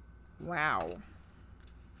 Wow.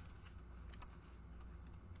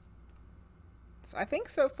 So I think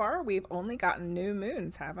so far we've only gotten new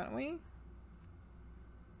moons, haven't we?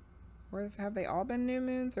 Or have they all been new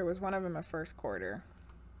moons, or was one of them a first quarter?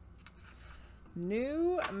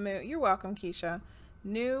 New moon. You're welcome, Keisha.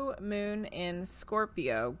 New moon in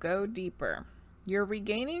Scorpio. Go deeper. You're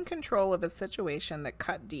regaining control of a situation that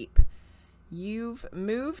cut deep. You've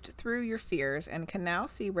moved through your fears and can now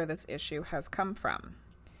see where this issue has come from.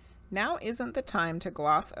 Now isn't the time to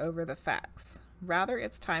gloss over the facts. Rather,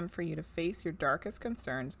 it's time for you to face your darkest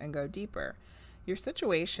concerns and go deeper. Your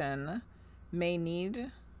situation may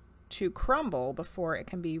need to crumble before it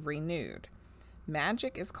can be renewed.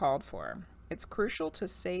 Magic is called for. It's crucial to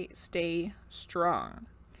stay strong.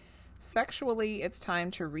 Sexually, it's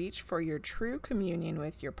time to reach for your true communion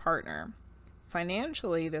with your partner.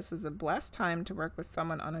 Financially, this is a blessed time to work with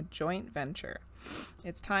someone on a joint venture.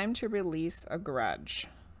 It's time to release a grudge.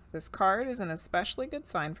 This card is an especially good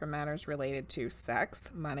sign for matters related to sex,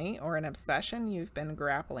 money, or an obsession you've been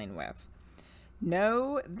grappling with.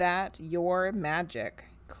 Know that your magic.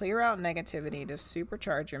 Clear out negativity to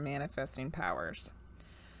supercharge your manifesting powers.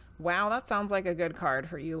 Wow, that sounds like a good card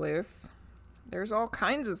for you, Luce. There's all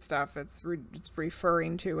kinds of stuff it's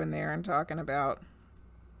referring to in there and talking about.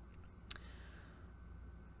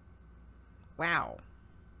 Wow.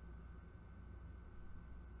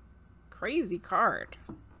 Crazy card.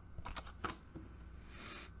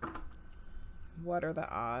 What are the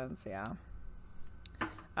odds? Yeah.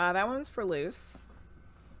 That one's for Luce.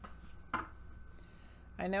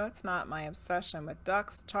 I know it's not my obsession with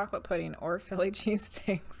ducks, chocolate pudding, or Philly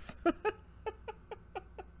cheesesteaks.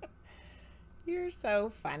 You're so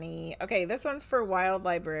funny. Okay, this one's for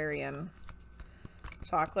WildLibrarian.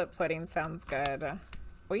 Chocolate pudding sounds good.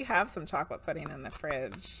 We have some chocolate pudding in the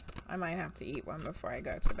fridge. I might have to eat one before I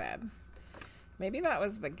go to bed. Maybe that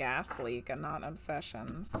was the gas leak and not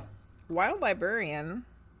obsessions. WildLibrarian,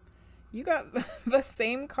 you got the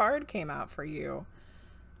same card came out for you.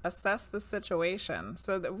 Assess the situation.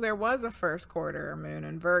 So there was a first quarter moon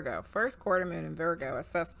in Virgo. First quarter moon in Virgo,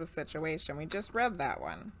 assess the situation. We just read that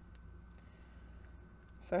one.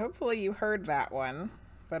 So hopefully you heard that one.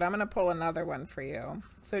 But I'm going to pull another one for you.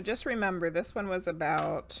 So just remember, this one was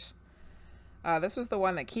about... this was the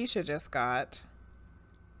one that Keisha just got.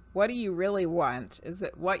 What do you really want? Is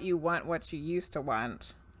it what you want, what you used to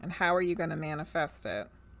want? And how are you going to manifest it?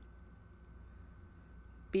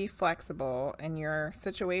 Be flexible, and your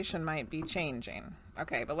situation might be changing.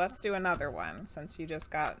 Okay, but let's do another one since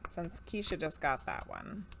Keisha just got that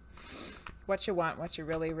one. What you want, what you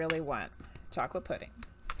really, really want. Chocolate pudding.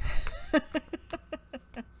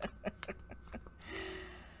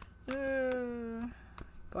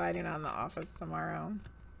 Glad you're not in the office tomorrow.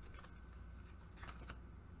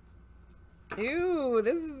 Ooh,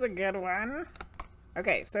 this is a good one.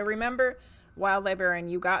 Okay, so remember, WildLibrarian,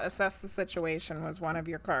 you got assess the situation was one of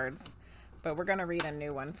your cards, but we're going to read a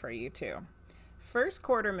new one for you too. First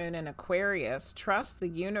quarter moon in Aquarius, trust the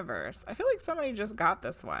universe. I feel like somebody just got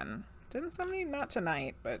this one. Didn't somebody? Not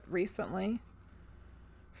tonight, but recently.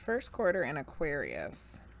 First quarter in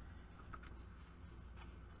Aquarius.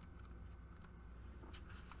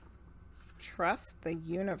 Trust the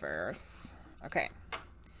universe. Okay.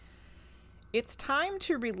 It's time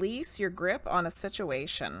to release your grip on a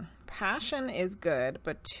situation. Passion is good,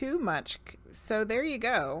 but too much. So there you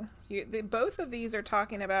go. Both of these are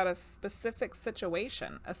talking about a specific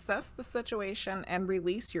situation. Assess the situation and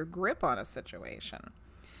release your grip on a situation.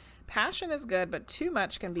 Passion is good, but too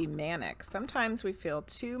much can be manic. Sometimes we feel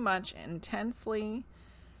too much intensity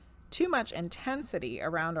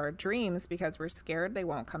around our dreams because we're scared they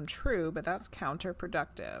won't come true, but that's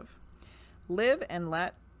counterproductive. Live and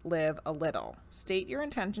let live a little. State your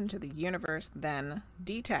intention to the universe, then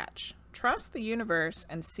detach. Trust the universe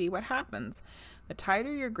and see what happens. The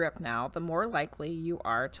tighter your grip now, the more likely you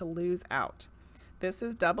are to lose out. This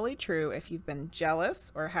is doubly true if you've been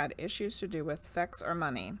jealous or had issues to do with sex or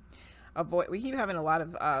money. We keep having a lot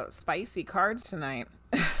of spicy cards tonight.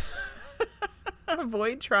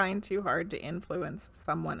 Avoid trying too hard to influence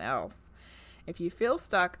someone else. If you feel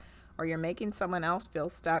stuck or you're making someone else feel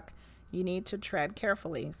stuck, you need to tread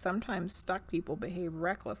carefully. Sometimes stuck people behave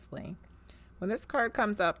recklessly. When this card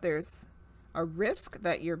comes up, there's a risk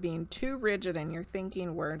that you're being too rigid in your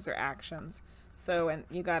thinking, words, or actions. So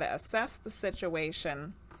you got to assess the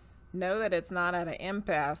situation, know that it's not at an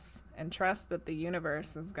impasse, and trust that the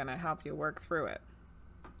universe is going to help you work through it.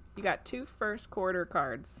 You got 2 first quarter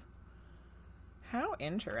cards. How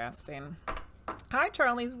interesting. Hi,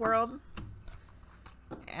 Charlie's World.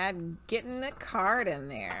 And getting a card in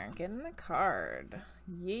there. Getting a card.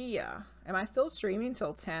 Yeah. Am I still streaming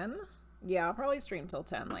till 10? Yeah, I'll probably stream till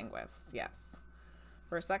 10, Linguizt. Yes.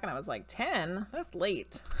 For a second, I was like, 10? That's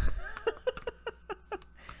late.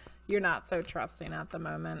 You're not so trusting at the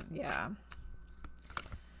moment. Yeah.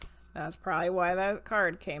 That's probably why that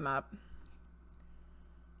card came up.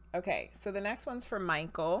 Okay, so the next one's for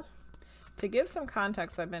Michael. To give some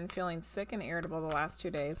context, I've been feeling sick and irritable the last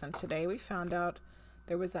 2 days, and today we found out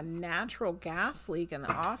there was a natural gas leak in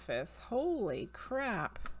the office. Holy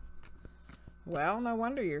crap. Well, no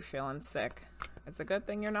wonder you're feeling sick. It's a good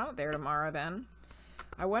thing you're not there tomorrow then.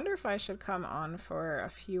 I wonder if I should come on for a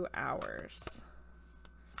few hours.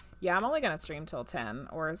 Yeah, I'm only going to stream till 10,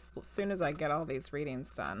 or as soon as I get all these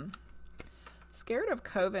readings done. Scared of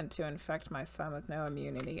COVID to infect my son with no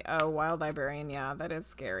immunity. Oh, WildLibrarian, yeah, that is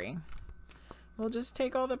scary. We'll just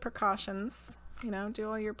take all the precautions, you know, do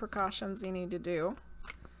all your precautions you need to do,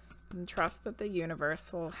 and trust that the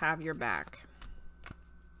universe will have your back.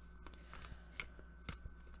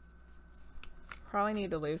 Probably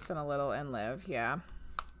need to loosen a little and live, yeah.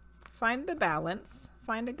 Find the balance.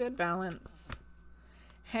 Find a good balance.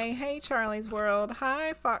 Hey, hey, Charlie's World.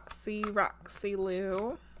 Hi, Foxy Roxy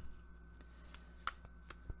Lou.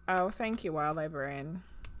 Oh, thank you, WildLibrarian.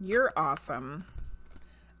 You're awesome.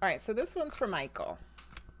 All right, so this one's for Michael.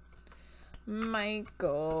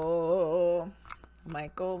 Michael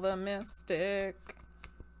the Mystic.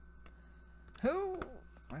 Who?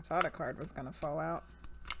 I thought a card was going to fall out.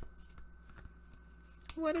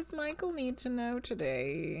 What does Michael need to know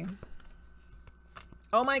today?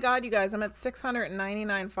 Oh my God, you guys, I'm at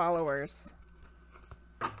 699 followers.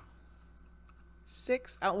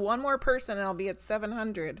 One more person and I'll be at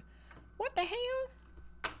 700. What the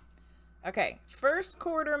hell? Okay, first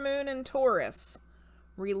quarter moon in Taurus.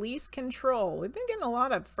 Release control. We've been getting a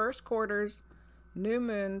lot of first quarters, new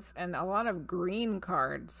moons, and a lot of green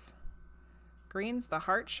cards. Green's the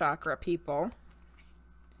heart chakra, people.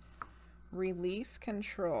 Release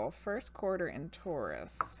control. First quarter in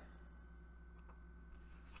Taurus.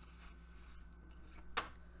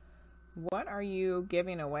 What are you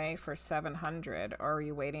giving away for 700? Or are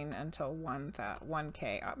you waiting until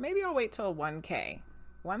 1K? Maybe I'll wait till 1K.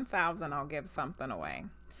 1,000, I'll give something away.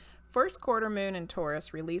 First quarter moon in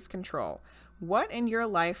Taurus, release control. What in your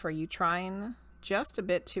life are you trying just a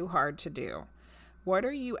bit too hard to do? What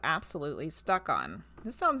are you absolutely stuck on?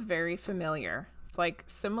 This sounds very familiar. It's like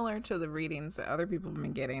similar to the readings that other people have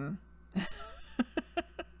been getting.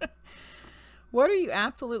 What are you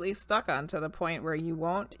absolutely stuck on to the point where you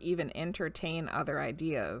won't even entertain other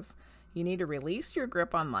ideas? You need to release your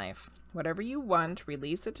grip on life. Whatever you want,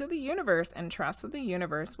 release it to the universe and trust that the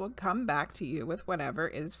universe will come back to you with whatever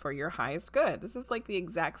is for your highest good. This is like the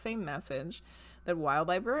exact same message that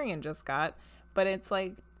WildLibrarian just got, but it's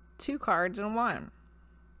like 2 cards in one.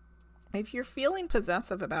 If you're feeling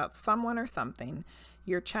possessive about someone or something,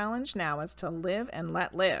 your challenge now is to live and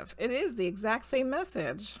let live. It is the exact same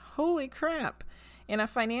message. Holy crap. In a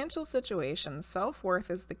financial situation, self-worth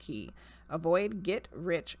is the key. Avoid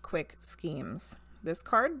get-rich-quick schemes. This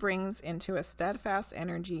card brings into a steadfast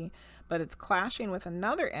energy, but it's clashing with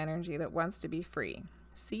another energy that wants to be free.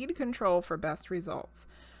 Seed control for best results.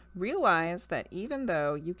 Realize that even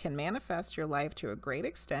though you can manifest your life to a great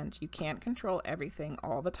extent, you can't control everything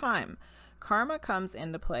all the time. Karma comes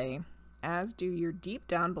into play, as do your deep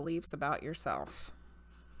down beliefs about yourself.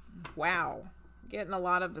 Wow. Getting a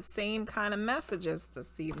lot of the same kind of messages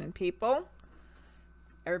this evening, people.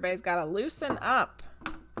 Everybody's got to loosen up.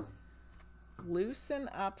 Loosen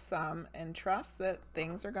up some and trust that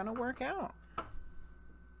things are going to work out.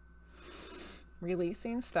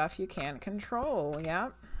 Releasing stuff you can't control.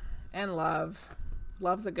 Yep. And love.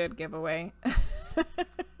 Love's a good giveaway.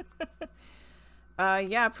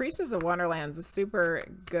 Yeah, Priestess of Wonderland's a super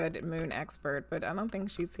good moon expert, but I don't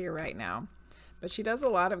think she's here right now. But she does a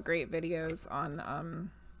lot of great videos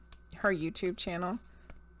on her YouTube channel.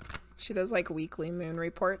 She does like weekly moon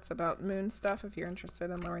reports about moon stuff if you're interested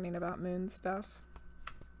in learning about moon stuff.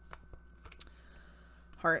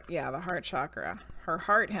 Heart, yeah, the heart chakra. Her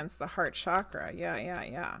heart, hence the heart chakra. Yeah.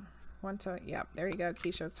 Yeah, there you go.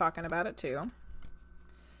 Keisha was talking about it too.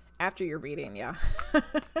 After your reading, yeah.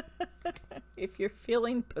 If you're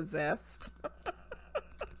feeling possessed,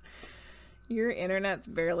 your internet's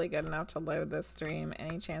barely good enough to load this stream.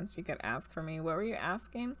 Any chance you could ask for me? What were you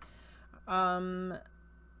asking? Know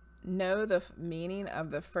the meaning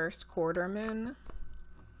of the first quarter moon?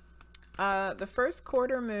 The first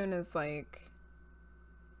quarter moon is like,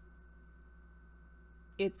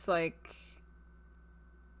 it's like,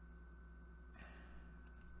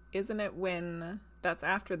 isn't it when, that's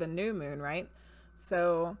after the new moon, right?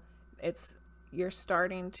 So it's, you're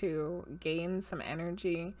starting to gain some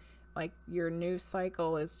energy, like your new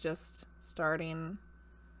cycle is just starting.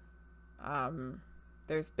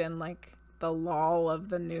 There's been like the lull of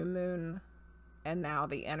the new moon, and now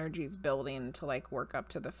the energy's building to like work up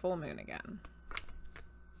to the full moon again.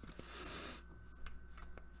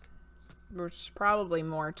 There's probably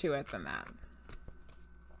more to it than that.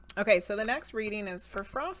 Okay, so the next reading is for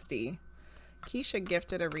Frosty. Keisha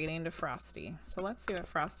gifted a reading to Frosty. So let's see what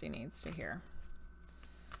Frosty needs to hear.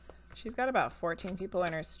 She's got about 14 people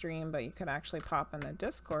in her stream, but you could actually pop in the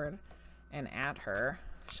Discord and add her.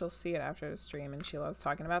 She'll see it after the stream, and she loves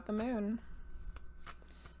talking about the moon.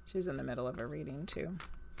 She's in the middle of a reading too.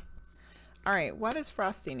 All right, what does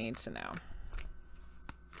Frosty need to know?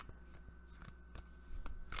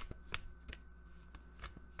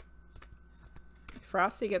 If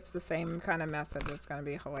Frosty gets the same kind of message, it's going to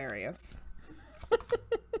be hilarious.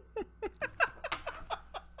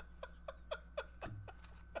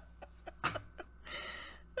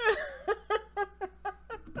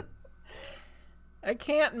 I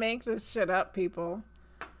can't make this shit up, people.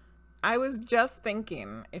 I was just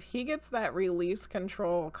thinking, if he gets that release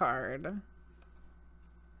control card.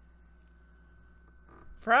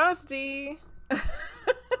 Frosty!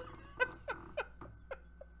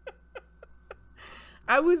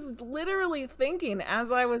 I was literally thinking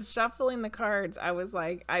as I was shuffling the cards, I was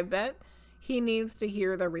like, I bet he needs to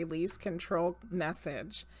hear the release control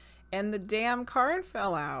message. And the damn card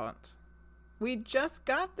fell out. We just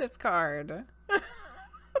got this card.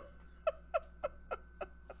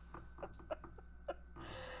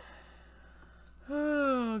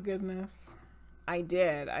 Oh, goodness. I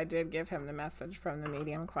did give him the message from the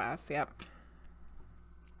medium class. Yep.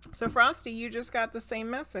 So Frosty, you just got the same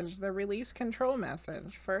message, the release control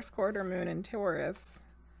message. First quarter moon in Taurus.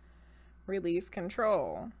 Release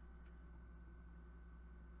control.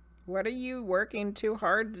 What are you working too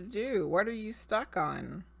hard to do? What are you stuck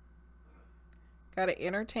on? Got to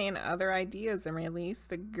entertain other ideas and release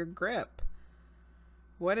your grip.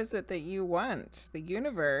 What is it that you want? The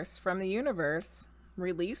universe, from the universe.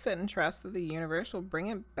 Release it and trust that the universe will bring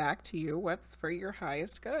it back to you what's for your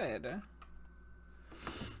highest good.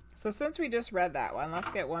 So since we just read that one, let's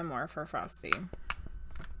get one more for Frosty.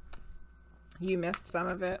 You missed some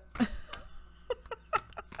of it.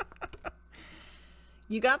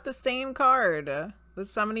 You got the same card that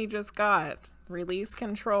somebody just got. Release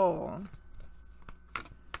control.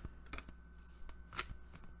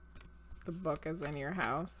 The book is in your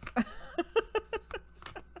house.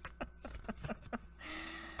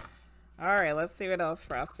 All right, let's see what else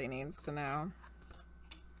Frosty needs to know.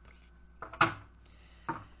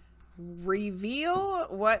 Reveal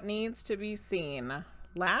what needs to be seen.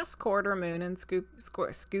 Last quarter moon in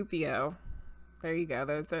Scorpio. There you go.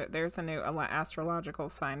 There's a new astrological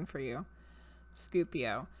sign for you.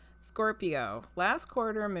 Scorpio. Last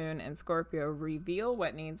quarter moon in Scorpio. Reveal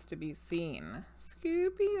what needs to be seen.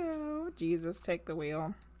 Scorpio. Jesus, take the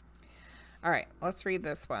wheel. All right, let's read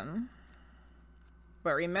this one.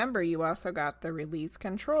 But remember, you also got the release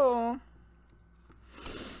control.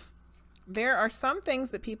 There are some things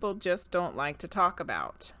that people just don't like to talk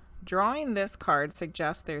about. Drawing this card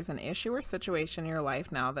suggests there's an issue or situation in your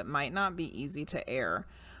life now that might not be easy to air.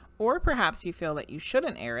 Or perhaps you feel that you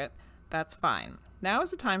shouldn't air it. That's fine. Now is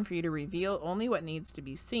the time for you to reveal only what needs to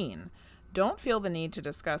be seen. Don't feel the need to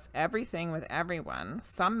discuss everything with everyone.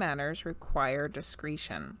 Some matters require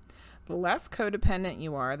discretion. The less codependent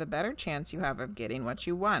you are, the better chance you have of getting what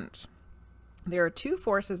you want. There are two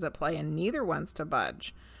forces at play and neither wants to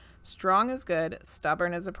budge. Strong is good,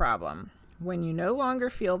 stubborn is a problem. When you no longer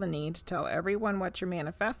feel the need to tell everyone what you're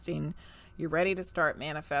manifesting, you're ready to start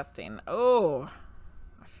manifesting. Oh,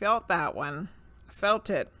 I felt that one. I felt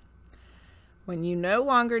it. When you no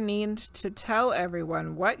longer need to tell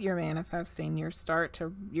everyone what you're manifesting,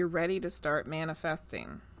 you're ready to start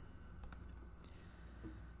manifesting.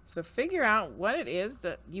 So figure out what it is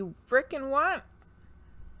that you frickin' want.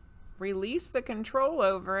 Release the control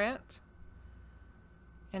over it.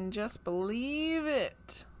 And just believe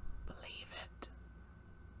it. Believe it.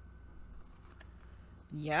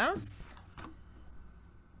 Yes.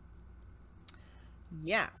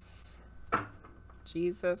 Yes.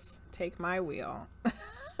 Jesus, take my wheel.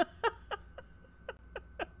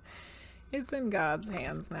 It's in God's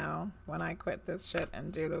hands now when I quit this shit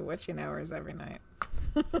and do the witchy knowers every night.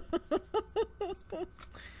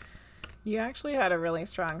 You actually had a really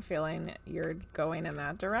strong feeling you're going in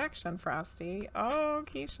that direction, Frosty. Oh,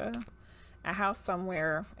 Keisha. A house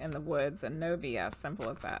somewhere in the woods and no BS. Simple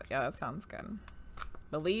as that. Yeah, that sounds good.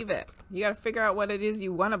 Believe it. You got to figure out what it is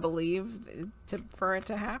you want to believe for it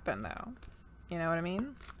to happen, though. You know what I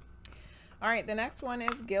mean? All right, the next one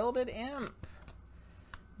is GildedImp.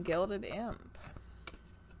 GildedImp.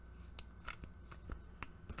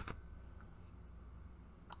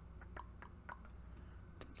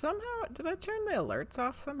 Somehow, did I turn the alerts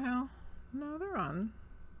off somehow? No, they're on.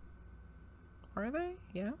 Are they?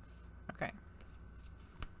 Yes? Okay.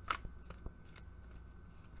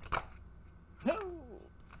 No!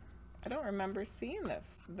 I don't remember seeing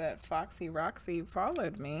that Foxy Roxy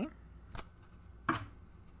followed me.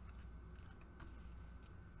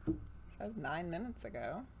 That was 9 minutes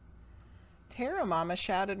ago. Terra Mama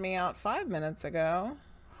shouted me out 5 minutes ago.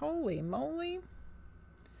 Holy moly.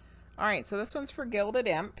 Alright, so this one's for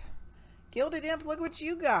GildedImp. GildedImp, look what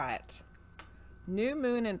you got. New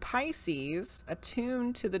moon in Pisces,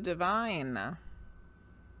 attuned to the divine.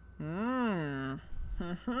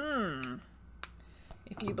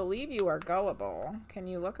 If you believe you are gullible, can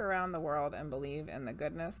you look around the world and believe in the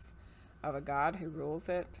goodness of a God who rules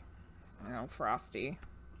it? Oh, Frosty.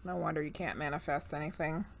 No wonder you can't manifest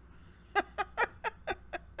anything.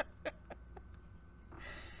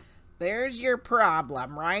 There's your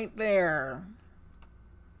problem right there.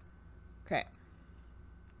 Okay.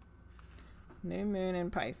 New moon in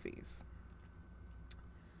Pisces.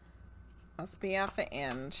 Must be at the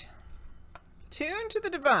end. Tune to the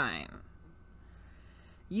divine.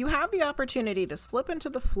 You have the opportunity to slip into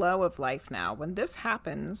the flow of life now. When this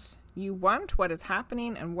happens, you want what is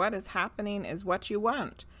happening, and what is happening is what you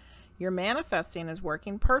want. Your manifesting is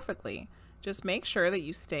working perfectly. Just make sure that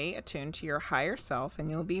you stay attuned to your higher self and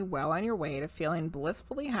you'll be well on your way to feeling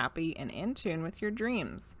blissfully happy and in tune with your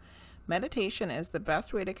dreams. Meditation is the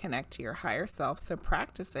best way to connect to your higher self, so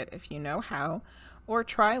practice it if you know how, or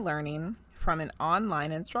try learning from an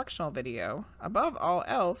online instructional video. Above all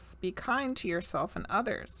else, be kind to yourself and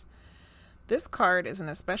others. This card is an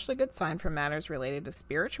especially good sign for matters related to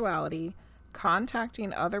spirituality,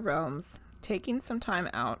 contacting other realms, taking some time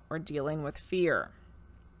out, or dealing with fear.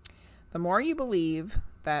 The more you believe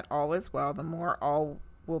that all is well, the more all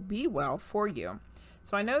will be well for you.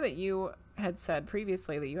 So I know that you had said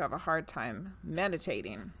previously that you have a hard time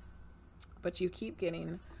meditating, but you keep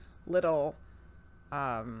getting little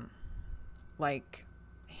like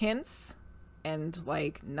hints and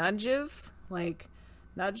like nudges, like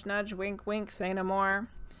nudge, nudge, wink, wink, say no more,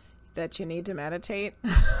 that you need to meditate.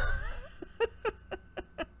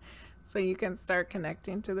 So you can start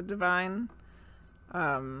connecting to the divine.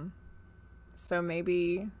 So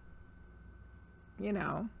maybe, you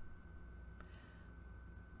know,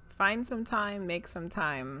 find some time, make some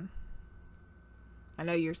time. I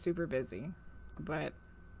know you're super busy, but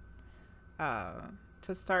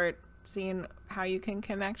to start seeing how you can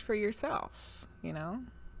connect for yourself, you know?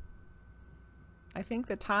 I think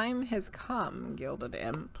the time has come,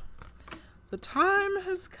 GildedImp. The time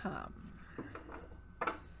has come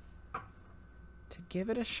to give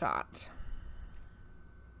it a shot.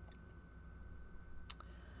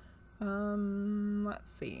 Let's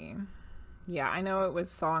see. Yeah, I know it was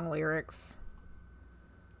song lyrics.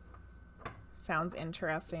 Sounds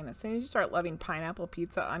interesting. As soon as you start loving pineapple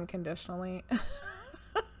pizza unconditionally.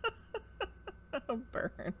 Oh,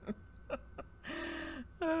 burn.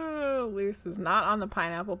 Oh, Luce is not on the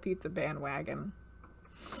pineapple pizza bandwagon.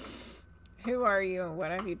 Who are you and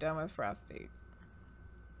what have you done with Frosty?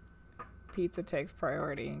 Pizza takes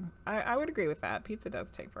priority. I would agree with that. Pizza does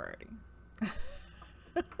take priority.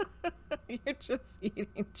 You're just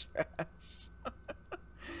eating trash.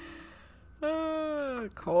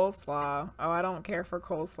 Coleslaw. Oh, I don't care for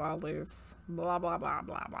coleslaw loose. Blah, blah, blah,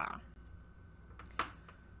 blah, blah.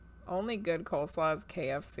 Only good coleslaw is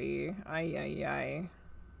KFC. Ay, ay, ay.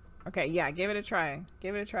 Okay, yeah, give it a try.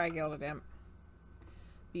 Give it a try, GildedImp.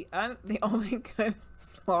 The only good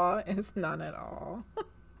slaw is none at all.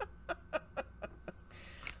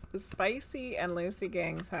 The Spicy and Lucy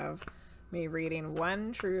gangs have me reading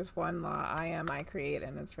One Truth, One Law, I Am, I Create,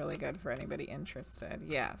 and it's really good for anybody interested.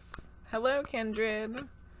 Yes. Hello, Kindred.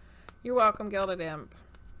 You're welcome, GildedImp.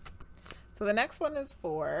 So the next one is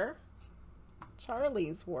for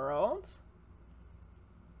Charlie's World.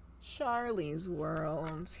 Charlie's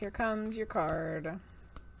World. Here comes your card.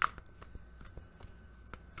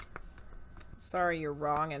 Sorry, you're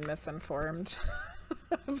wrong and misinformed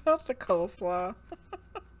about the coleslaw.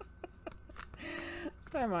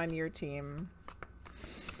 I'm on your team.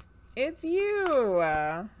 It's you.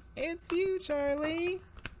 It's you, Charlie.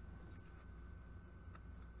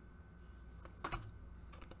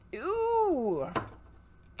 Ooh.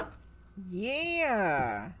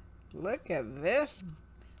 Yeah. Look at this.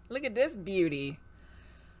 Look at this beauty.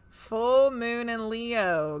 Full moon in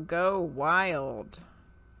Leo. Go wild.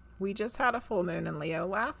 We just had a full moon in Leo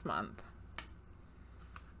last month.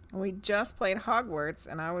 We just played Hogwarts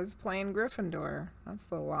and I was playing Gryffindor. That's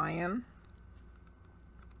the lion.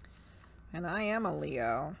 And I am a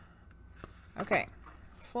Leo. Okay.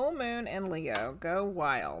 Full moon in Leo. Go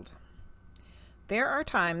wild. There are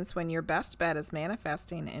times when your best bet is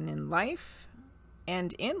manifesting and in life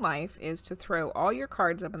is to throw all your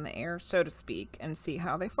cards up in the air, so to speak, and see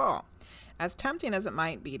how they fall. As tempting as it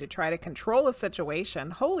might be to try to control a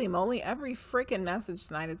situation, holy moly, every freaking message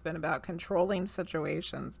tonight has been about controlling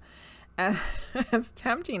situations. As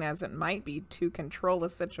tempting as it might be to control a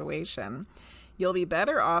situation, you'll be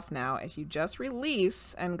better off now if you just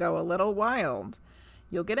release and go a little wild.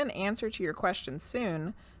 You'll get an answer to your question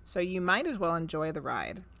soon, so you might as well enjoy the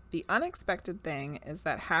ride. The unexpected thing is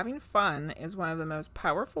that having fun is one of the most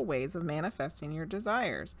powerful ways of manifesting your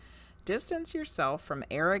desires. Distance yourself from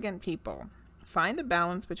arrogant people. Find a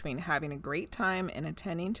balance between having a great time and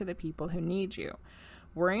attending to the people who need you.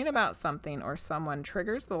 Worrying about something or someone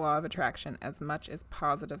triggers the law of attraction as much as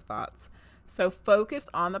positive thoughts. So focus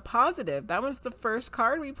on the positive. That was the first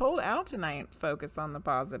card we pulled out tonight. Focus on the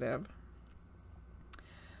positive.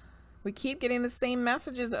 We keep getting the same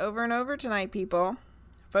messages over and over tonight, people.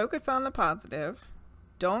 Focus on the positive.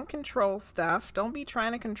 Don't control stuff. Don't be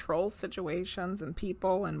trying to control situations and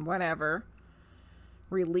people and whatever.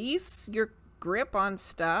 Release your grip on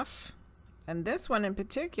stuff. And this one in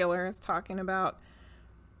particular is talking about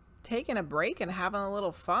taking a break and having a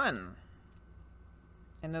little fun.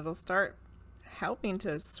 And it'll start helping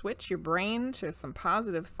to switch your brain to some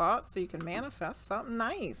positive thoughts so you can manifest something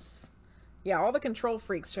nice. Yeah, all the control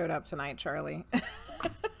freaks showed up tonight, Charlie.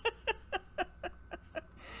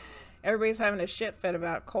 Everybody's having a shit fit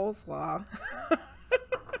about coleslaw.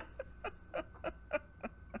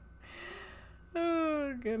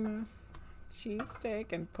 Oh, goodness.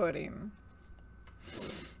 Cheesesteak and pudding.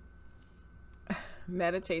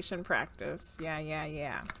 Meditation practice.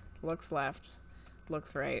 Yeah. Looks left.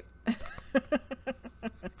 Looks right.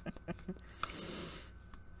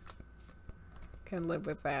 Can live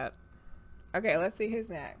with that. Okay, let's see who's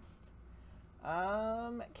next.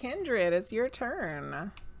 Kindred, it's your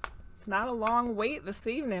turn. Not a long wait this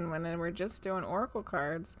evening when we're just doing oracle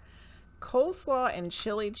cards. Coleslaw and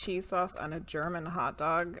chili cheese sauce on a German hot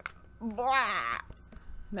dog. Blah!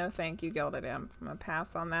 No thank you, GildedImp. I'm gonna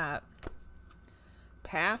pass on that.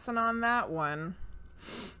 Passing on that one.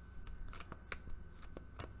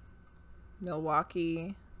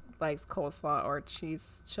 Milwaukee likes coleslaw or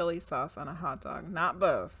chili sauce on a hot dog. Not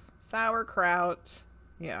both. Sauerkraut.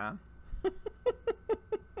 Yeah.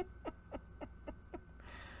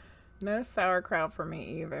 No sauerkraut for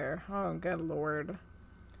me either. Oh, good lord.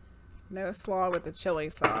 No slaw with the chili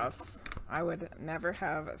sauce. I would never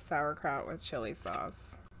have sauerkraut with chili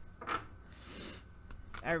sauce.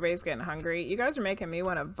 Everybody's getting hungry. You guys are making me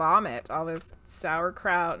want to vomit all this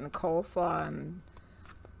sauerkraut and coleslaw and...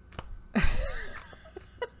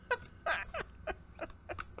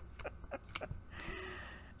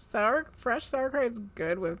 Fresh sauerkraut is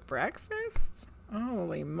good with breakfast?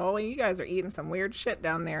 Holy moly, you guys are eating some weird shit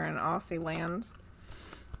down there in Aussie land.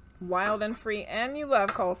 Wild and free, and you love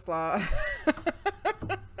coleslaw.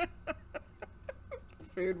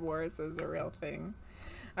 Food wars is a real thing.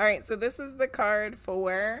 Alright, so this is the card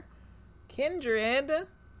for Kindred.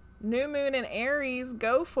 New Moon in Aries,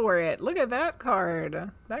 go for it. Look at that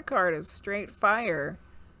card. That card is straight fire.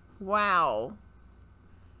 Wow.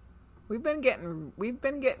 We've been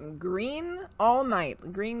getting green all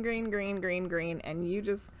night. Green, green, green, green, green. And you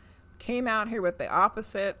just came out here with the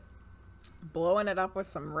opposite. Blowing it up with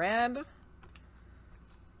some red.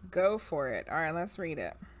 Go for it. All right, let's read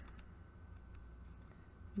it.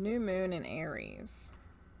 New moon in Aries.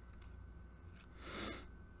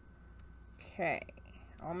 Okay.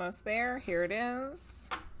 Almost there. Here it is.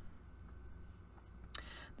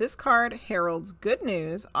 This card heralds good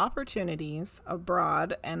news, opportunities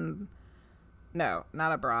abroad, and no,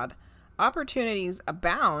 not abroad. Opportunities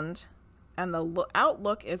abound, and the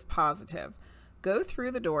outlook is positive. Go through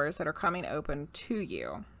the doors that are coming open to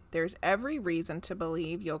you. There's every reason to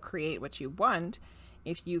believe you'll create what you want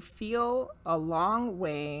if you feel a long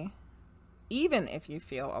way, even if you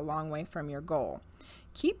feel a long way from your goal.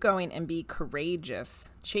 Keep going and be courageous.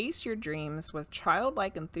 Chase your dreams with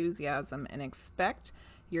childlike enthusiasm and expect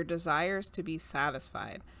your desires to be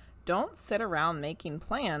satisfied. Don't sit around making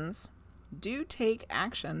plans. Do take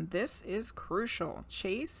action. This is crucial.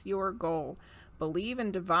 Chase your goal. Believe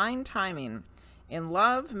in divine timing. In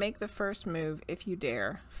love, make the first move if you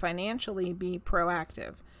dare. Financially, be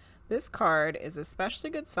proactive. This card is a especially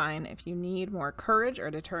good sign if you need more courage or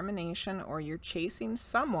determination, or you're chasing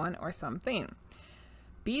someone or something.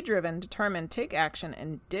 Be driven, determined, take action,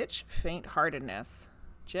 and ditch faint-heartedness.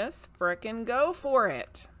 Just frickin' go for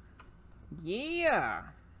it. Yeah.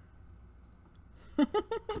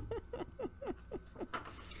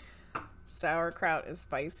 Sauerkraut is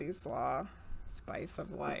spicy slaw. Spice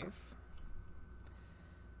of life.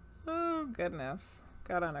 Oh, goodness.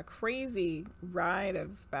 Got on a crazy ride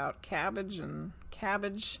about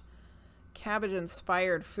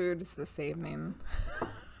cabbage-inspired foods this evening.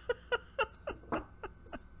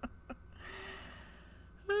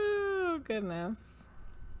 Oh, goodness.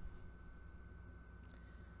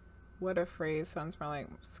 What a phrase. Sounds more like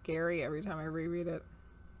scary every time I reread it.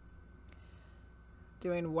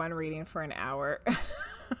 Doing one reading for an hour.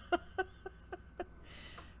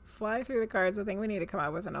 Fly through the cards. I think we need to come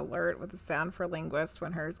up with an alert with a sound for Linguizt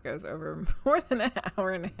when hers goes over more than an hour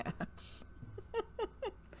and a half.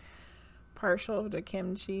 Partial to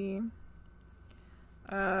kimchi.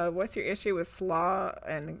 What's your issue with slaw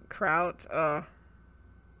and kraut?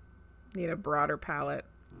 Need a broader palette.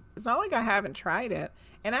 It's not like I haven't tried it.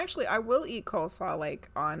 And actually, I will eat coleslaw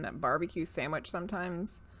like on barbecue sandwich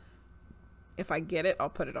sometimes. If I get it, I'll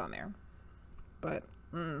put it on there. But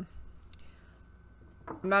I'm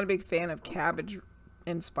not a big fan of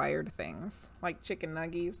cabbage-inspired things, like chicken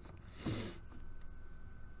nuggets.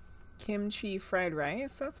 Kimchi fried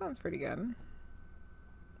rice. That sounds pretty good.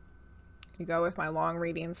 You go with my long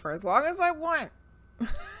readings for as long as I want.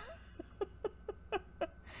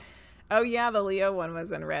 Oh yeah, the Leo one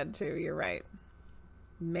was in red too. You're right.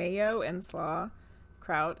 Mayo and slaw.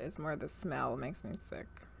 Kraut is more the smell. It makes me sick.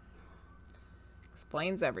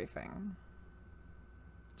 Explains everything.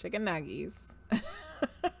 Chicken nuggies.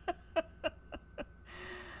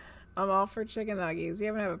 I'm all for chicken nuggies. You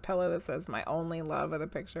even have a pillow that says my only love with a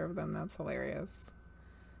picture of them. That's hilarious.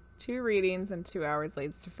 2 readings in 2 hours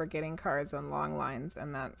leads to forgetting cards and long lines,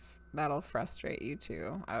 and that'll frustrate you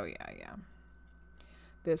too. Oh yeah.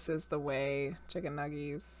 This is the way. Chicken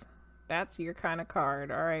nuggies. That's your kind of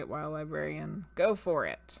card. All right, WildLibrarian. Go for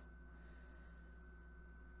it.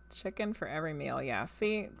 Chicken for every meal. Yeah,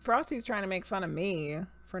 see, Frosty's trying to make fun of me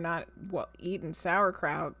for not eating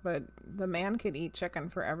sauerkraut, but the man could eat chicken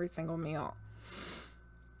for every single meal.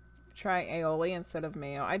 Try aioli instead of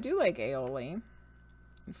mayo. I do like aioli.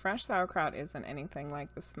 And fresh sauerkraut isn't anything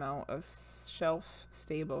like the smell of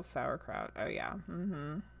shelf-stable sauerkraut. Oh, yeah.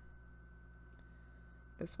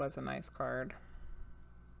 This was a nice card.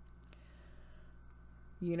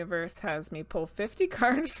 Universe has me pull 50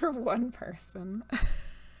 cards for one person.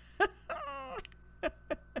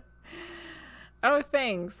 Oh,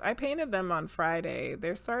 thanks. I painted them on Friday.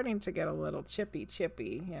 They're starting to get a little chippy,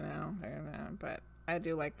 you know. But I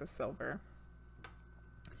do like the silver.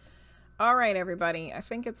 All right, everybody. I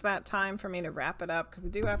think it's that time for me to wrap it up because I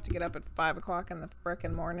do have to get up at 5 o'clock in the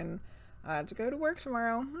frickin' morning to go to work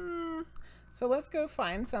tomorrow. So let's go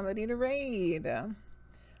find somebody to raid.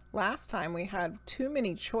 Last time we had too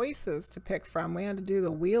many choices to pick from. We had to do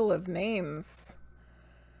the wheel of names.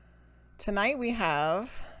 Tonight we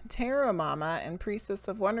have Tarot Mama and Priestess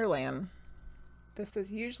of Wonderland. This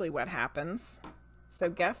is usually what happens. So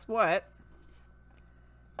guess what?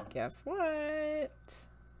 Guess what?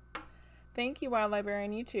 Thank you,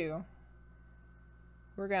 WildLibrarian. You too.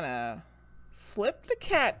 We're gonna flip the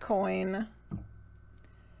cat coin.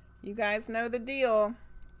 You guys know the deal.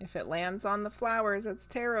 If it lands on the flowers, it's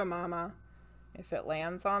Tarot Mama. If it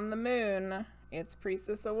lands on the moon, It's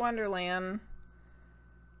Priestess of Wonderland.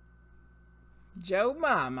 Joe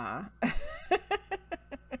Mama.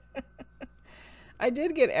 I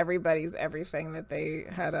did get everybody's everything that they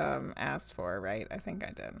had asked for, right? I think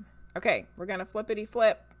I did. Okay, we're gonna flippity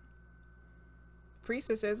flip.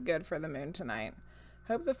 Priestess is good for the moon tonight.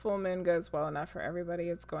 Hope the full moon goes well enough for everybody.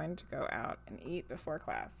 It's going to go out and eat before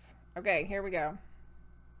class. Okay, here we go.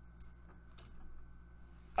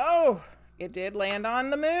 Oh, it did land on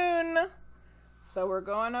the moon. So we're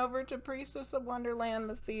going over to Priestess of Wonderland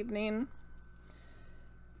this evening.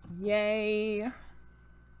 Yay.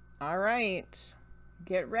 All right.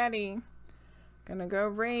 Get ready. Gonna go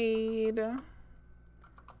raid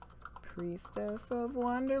Priestess of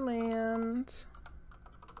Wonderland.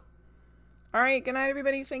 All right, good night,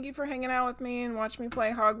 everybody. Thank you for hanging out with me and watch me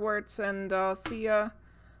play Hogwarts, and I'll see ya.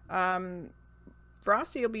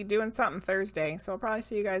 Frosty will be doing something Thursday, so I'll probably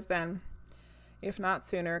see you guys then, if not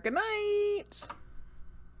sooner. Good night.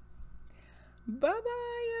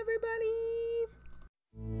 Bye-bye, everybody.